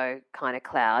iPhoto kind of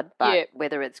cloud, but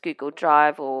whether it's Google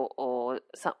Drive or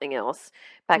something else,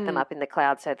 back them up in the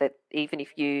cloud so that even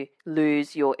if you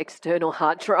lose your external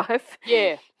hard drive,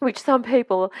 which some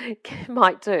people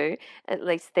might do, at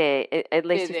least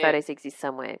your photos exist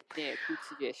somewhere. Yeah, good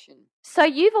suggestion. So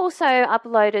you've also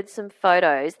uploaded some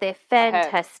photos. They're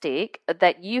fantastic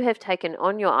that you have taken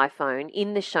on your iPhone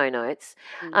in the show notes.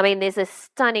 I mean, there's a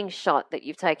stunning shot that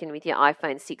you've taken with your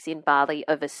iPhone 6 in Bali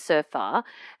of a surfer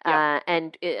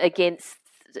and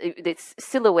it's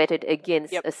silhouetted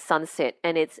against a sunset,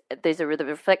 and there's the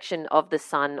reflection of the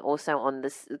sun also on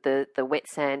the wet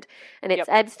sand, and it's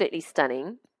absolutely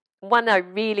stunning. One I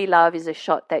really love is a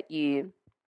shot that you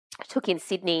took in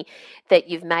Sydney that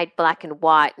you've made black and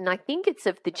white, and I think it's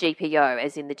of the GPO,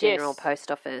 as in the General Post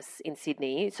Office in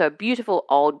Sydney. So a beautiful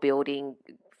old building,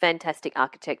 fantastic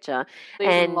architecture,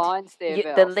 leading lines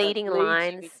there, the leading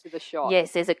lines. To the shot.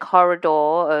 Yes, there's a corridor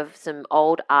of some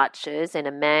old arches and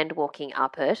a man walking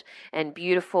up it, and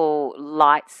beautiful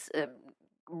lights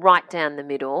right down the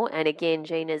middle. And again,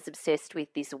 Gina's obsessed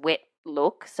with this wet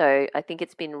look, so I think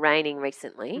it's been raining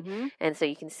recently, and so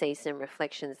you can see some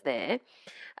reflections there.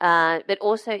 But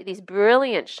also this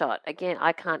brilliant shot, again,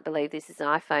 I can't believe this is an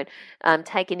iPhone,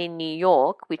 taken in New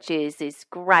York, which is this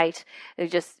great,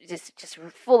 just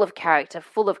full of character,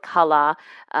 full of colour,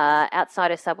 outside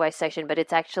a subway station, but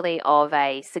it's actually of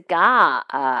a cigar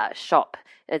shop.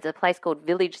 It's a place called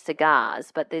Village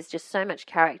Cigars, but there's just so much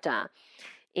character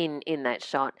in that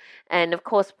shot. And of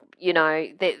course,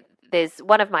 there's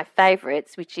one of my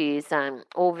favourites, which is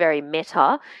all very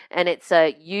meta, and it's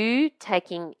you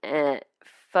taking a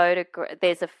photograph.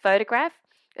 There's a photograph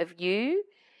of you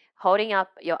holding up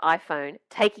your iPhone,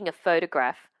 taking a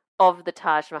photograph of the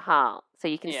Taj Mahal. So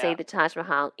you can see the Taj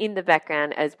Mahal in the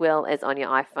background as well as on your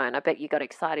iPhone. I bet you got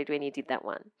excited when you did that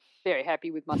one. Very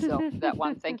happy with myself for that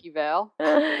one. Thank you, Val.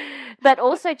 But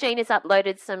also Gina's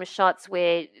uploaded some shots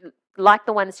where like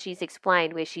the ones she's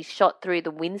explained where she's shot through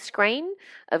the windscreen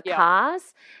of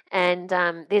cars. And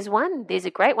there's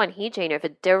a great one here, Gina, of a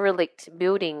derelict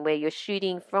building where you're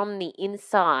shooting from the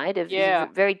inside of a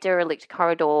very derelict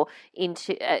corridor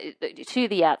into to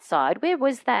the outside. Where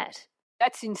was that?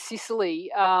 That's in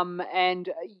Sicily, and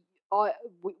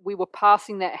we were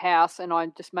passing that house, and I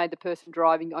just made the person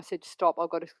driving, I said, stop, I've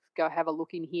got to go have a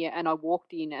look in here. And I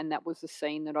walked in, and that was the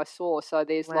scene that I saw. So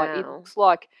there's it looks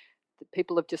like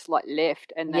people have just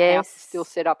left, and the house is still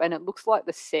set up, and it looks like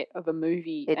the set of a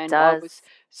movie. It does. I was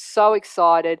so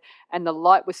excited, and the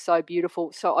light was so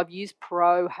beautiful. So I've used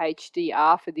Pro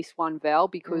HDR for this one, Val,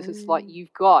 because it's like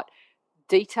you've got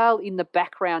detail in the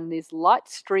background. There's light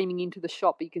streaming into the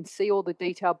shot, but you can see all the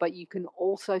detail, but you can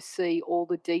also see all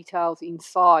the details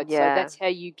inside. So that's how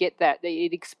you get that.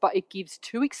 It gives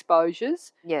two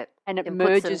exposures, and it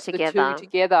merges the two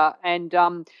together. And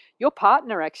your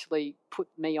partner actually put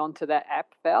me onto that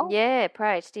app, Val. Yeah,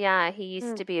 Pro HDR. He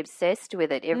used to be obsessed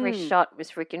with it. Every shot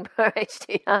was freaking Pro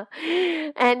HDR.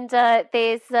 And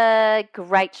there's a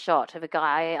great shot of a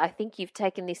guy. I think you've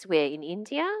taken this where, in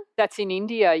India? That's in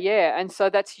India, yeah. And so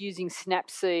that's using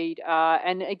Snapseed.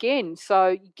 And again,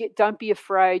 so don't be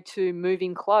afraid to move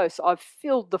in close. I've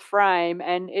filled the frame,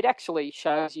 and it actually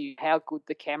shows you how good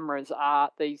the cameras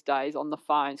are these days on the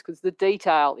phones, because the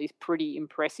detail is pretty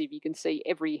impressive. You can see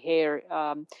every hair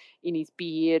in his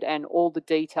beard and all the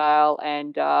detail.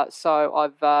 And so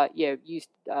I've used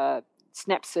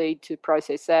Snapseed to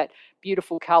process that.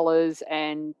 Beautiful colours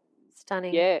and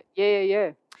stunning.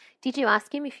 Yeah. Did you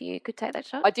ask him if you could take that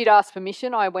shot? I did ask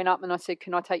permission. I went up and I said,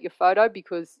 can I take your photo?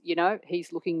 Because,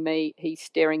 he's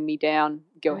staring me down.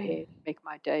 Go ahead, make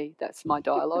my day. That's my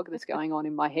dialogue that's going on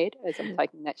in my head as I'm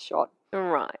taking that shot.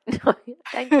 Right.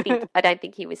 I don't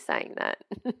think he was saying that.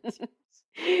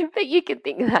 But you can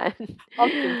think that. I'm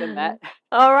thinking that.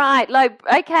 All right.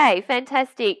 Okay,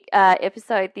 fantastic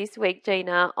episode this week,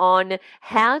 Gina, on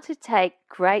how to take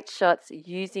great shots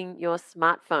using your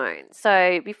smartphone.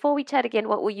 So before we chat again,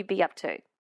 what will you be up to?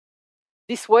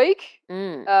 This week,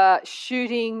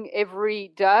 shooting every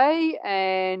day,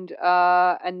 and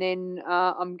then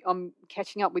I'm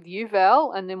catching up with you,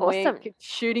 Val, and then we're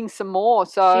shooting some more.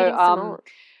 So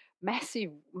massive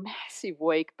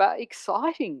week, but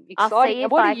exciting.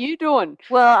 What are you doing?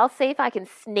 Well, I'll see if I can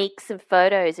sneak some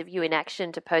photos of you in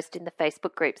action to post in the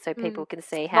Facebook group so people can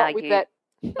see how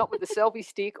not with a selfie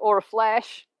stick or a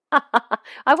flash.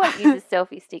 I won't use a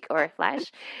selfie stick or a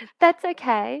flash. That's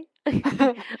okay.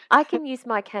 I can use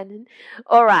my Canon.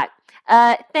 All right.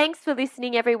 Thanks for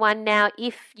listening, everyone. Now,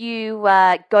 if you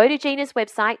go to Gina's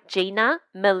website,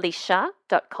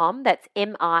 GinaMilicia.com, that's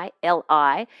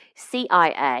MILICIA.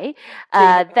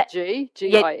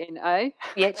 Gina.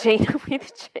 Yeah, Gina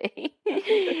with G.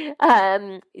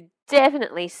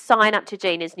 Definitely sign up to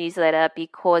Gina's newsletter,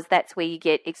 because that's where you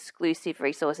get exclusive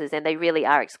resources, and they really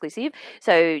are exclusive.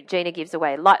 So Gina gives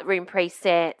away Lightroom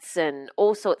presets and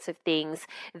all sorts of things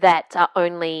that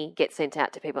only get sent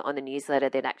out to people on the newsletter.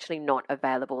 They're actually not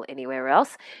available anywhere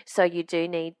else. So you do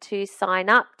need to sign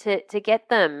up to get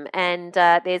them. And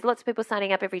there's lots of people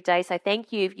signing up every day. So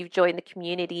thank you if you've joined the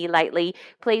community lately.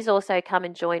 Please also come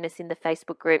and join us in the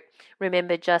Facebook group.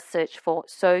 Remember, just search for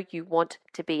So You Want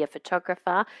to Be a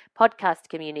Photographer podcast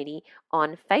community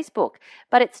on Facebook.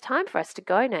 But it's time for us to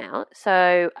go now.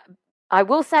 So I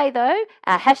will say, though,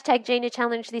 our hashtag Gina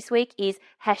challenge this week is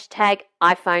hashtag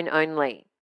iPhone only.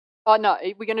 Oh, no,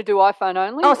 we're going to do iPhone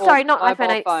only? Oh, sorry, not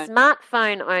iPhone,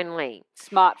 smartphone only.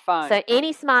 Smartphone. So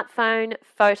any smartphone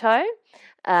photo,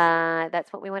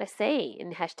 that's what we want to see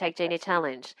in hashtag Gina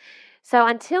challenge. So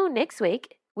until next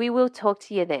week, we will talk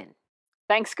to you then.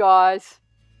 Thanks, guys.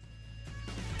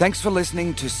 Thanks for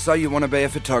listening to So You Want to Be a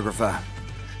Photographer.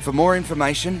 For more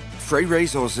information, free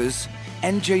resources,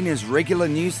 and Gina's regular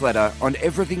newsletter on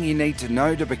everything you need to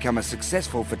know to become a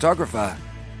successful photographer,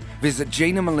 visit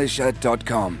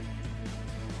GinaMilicia.com.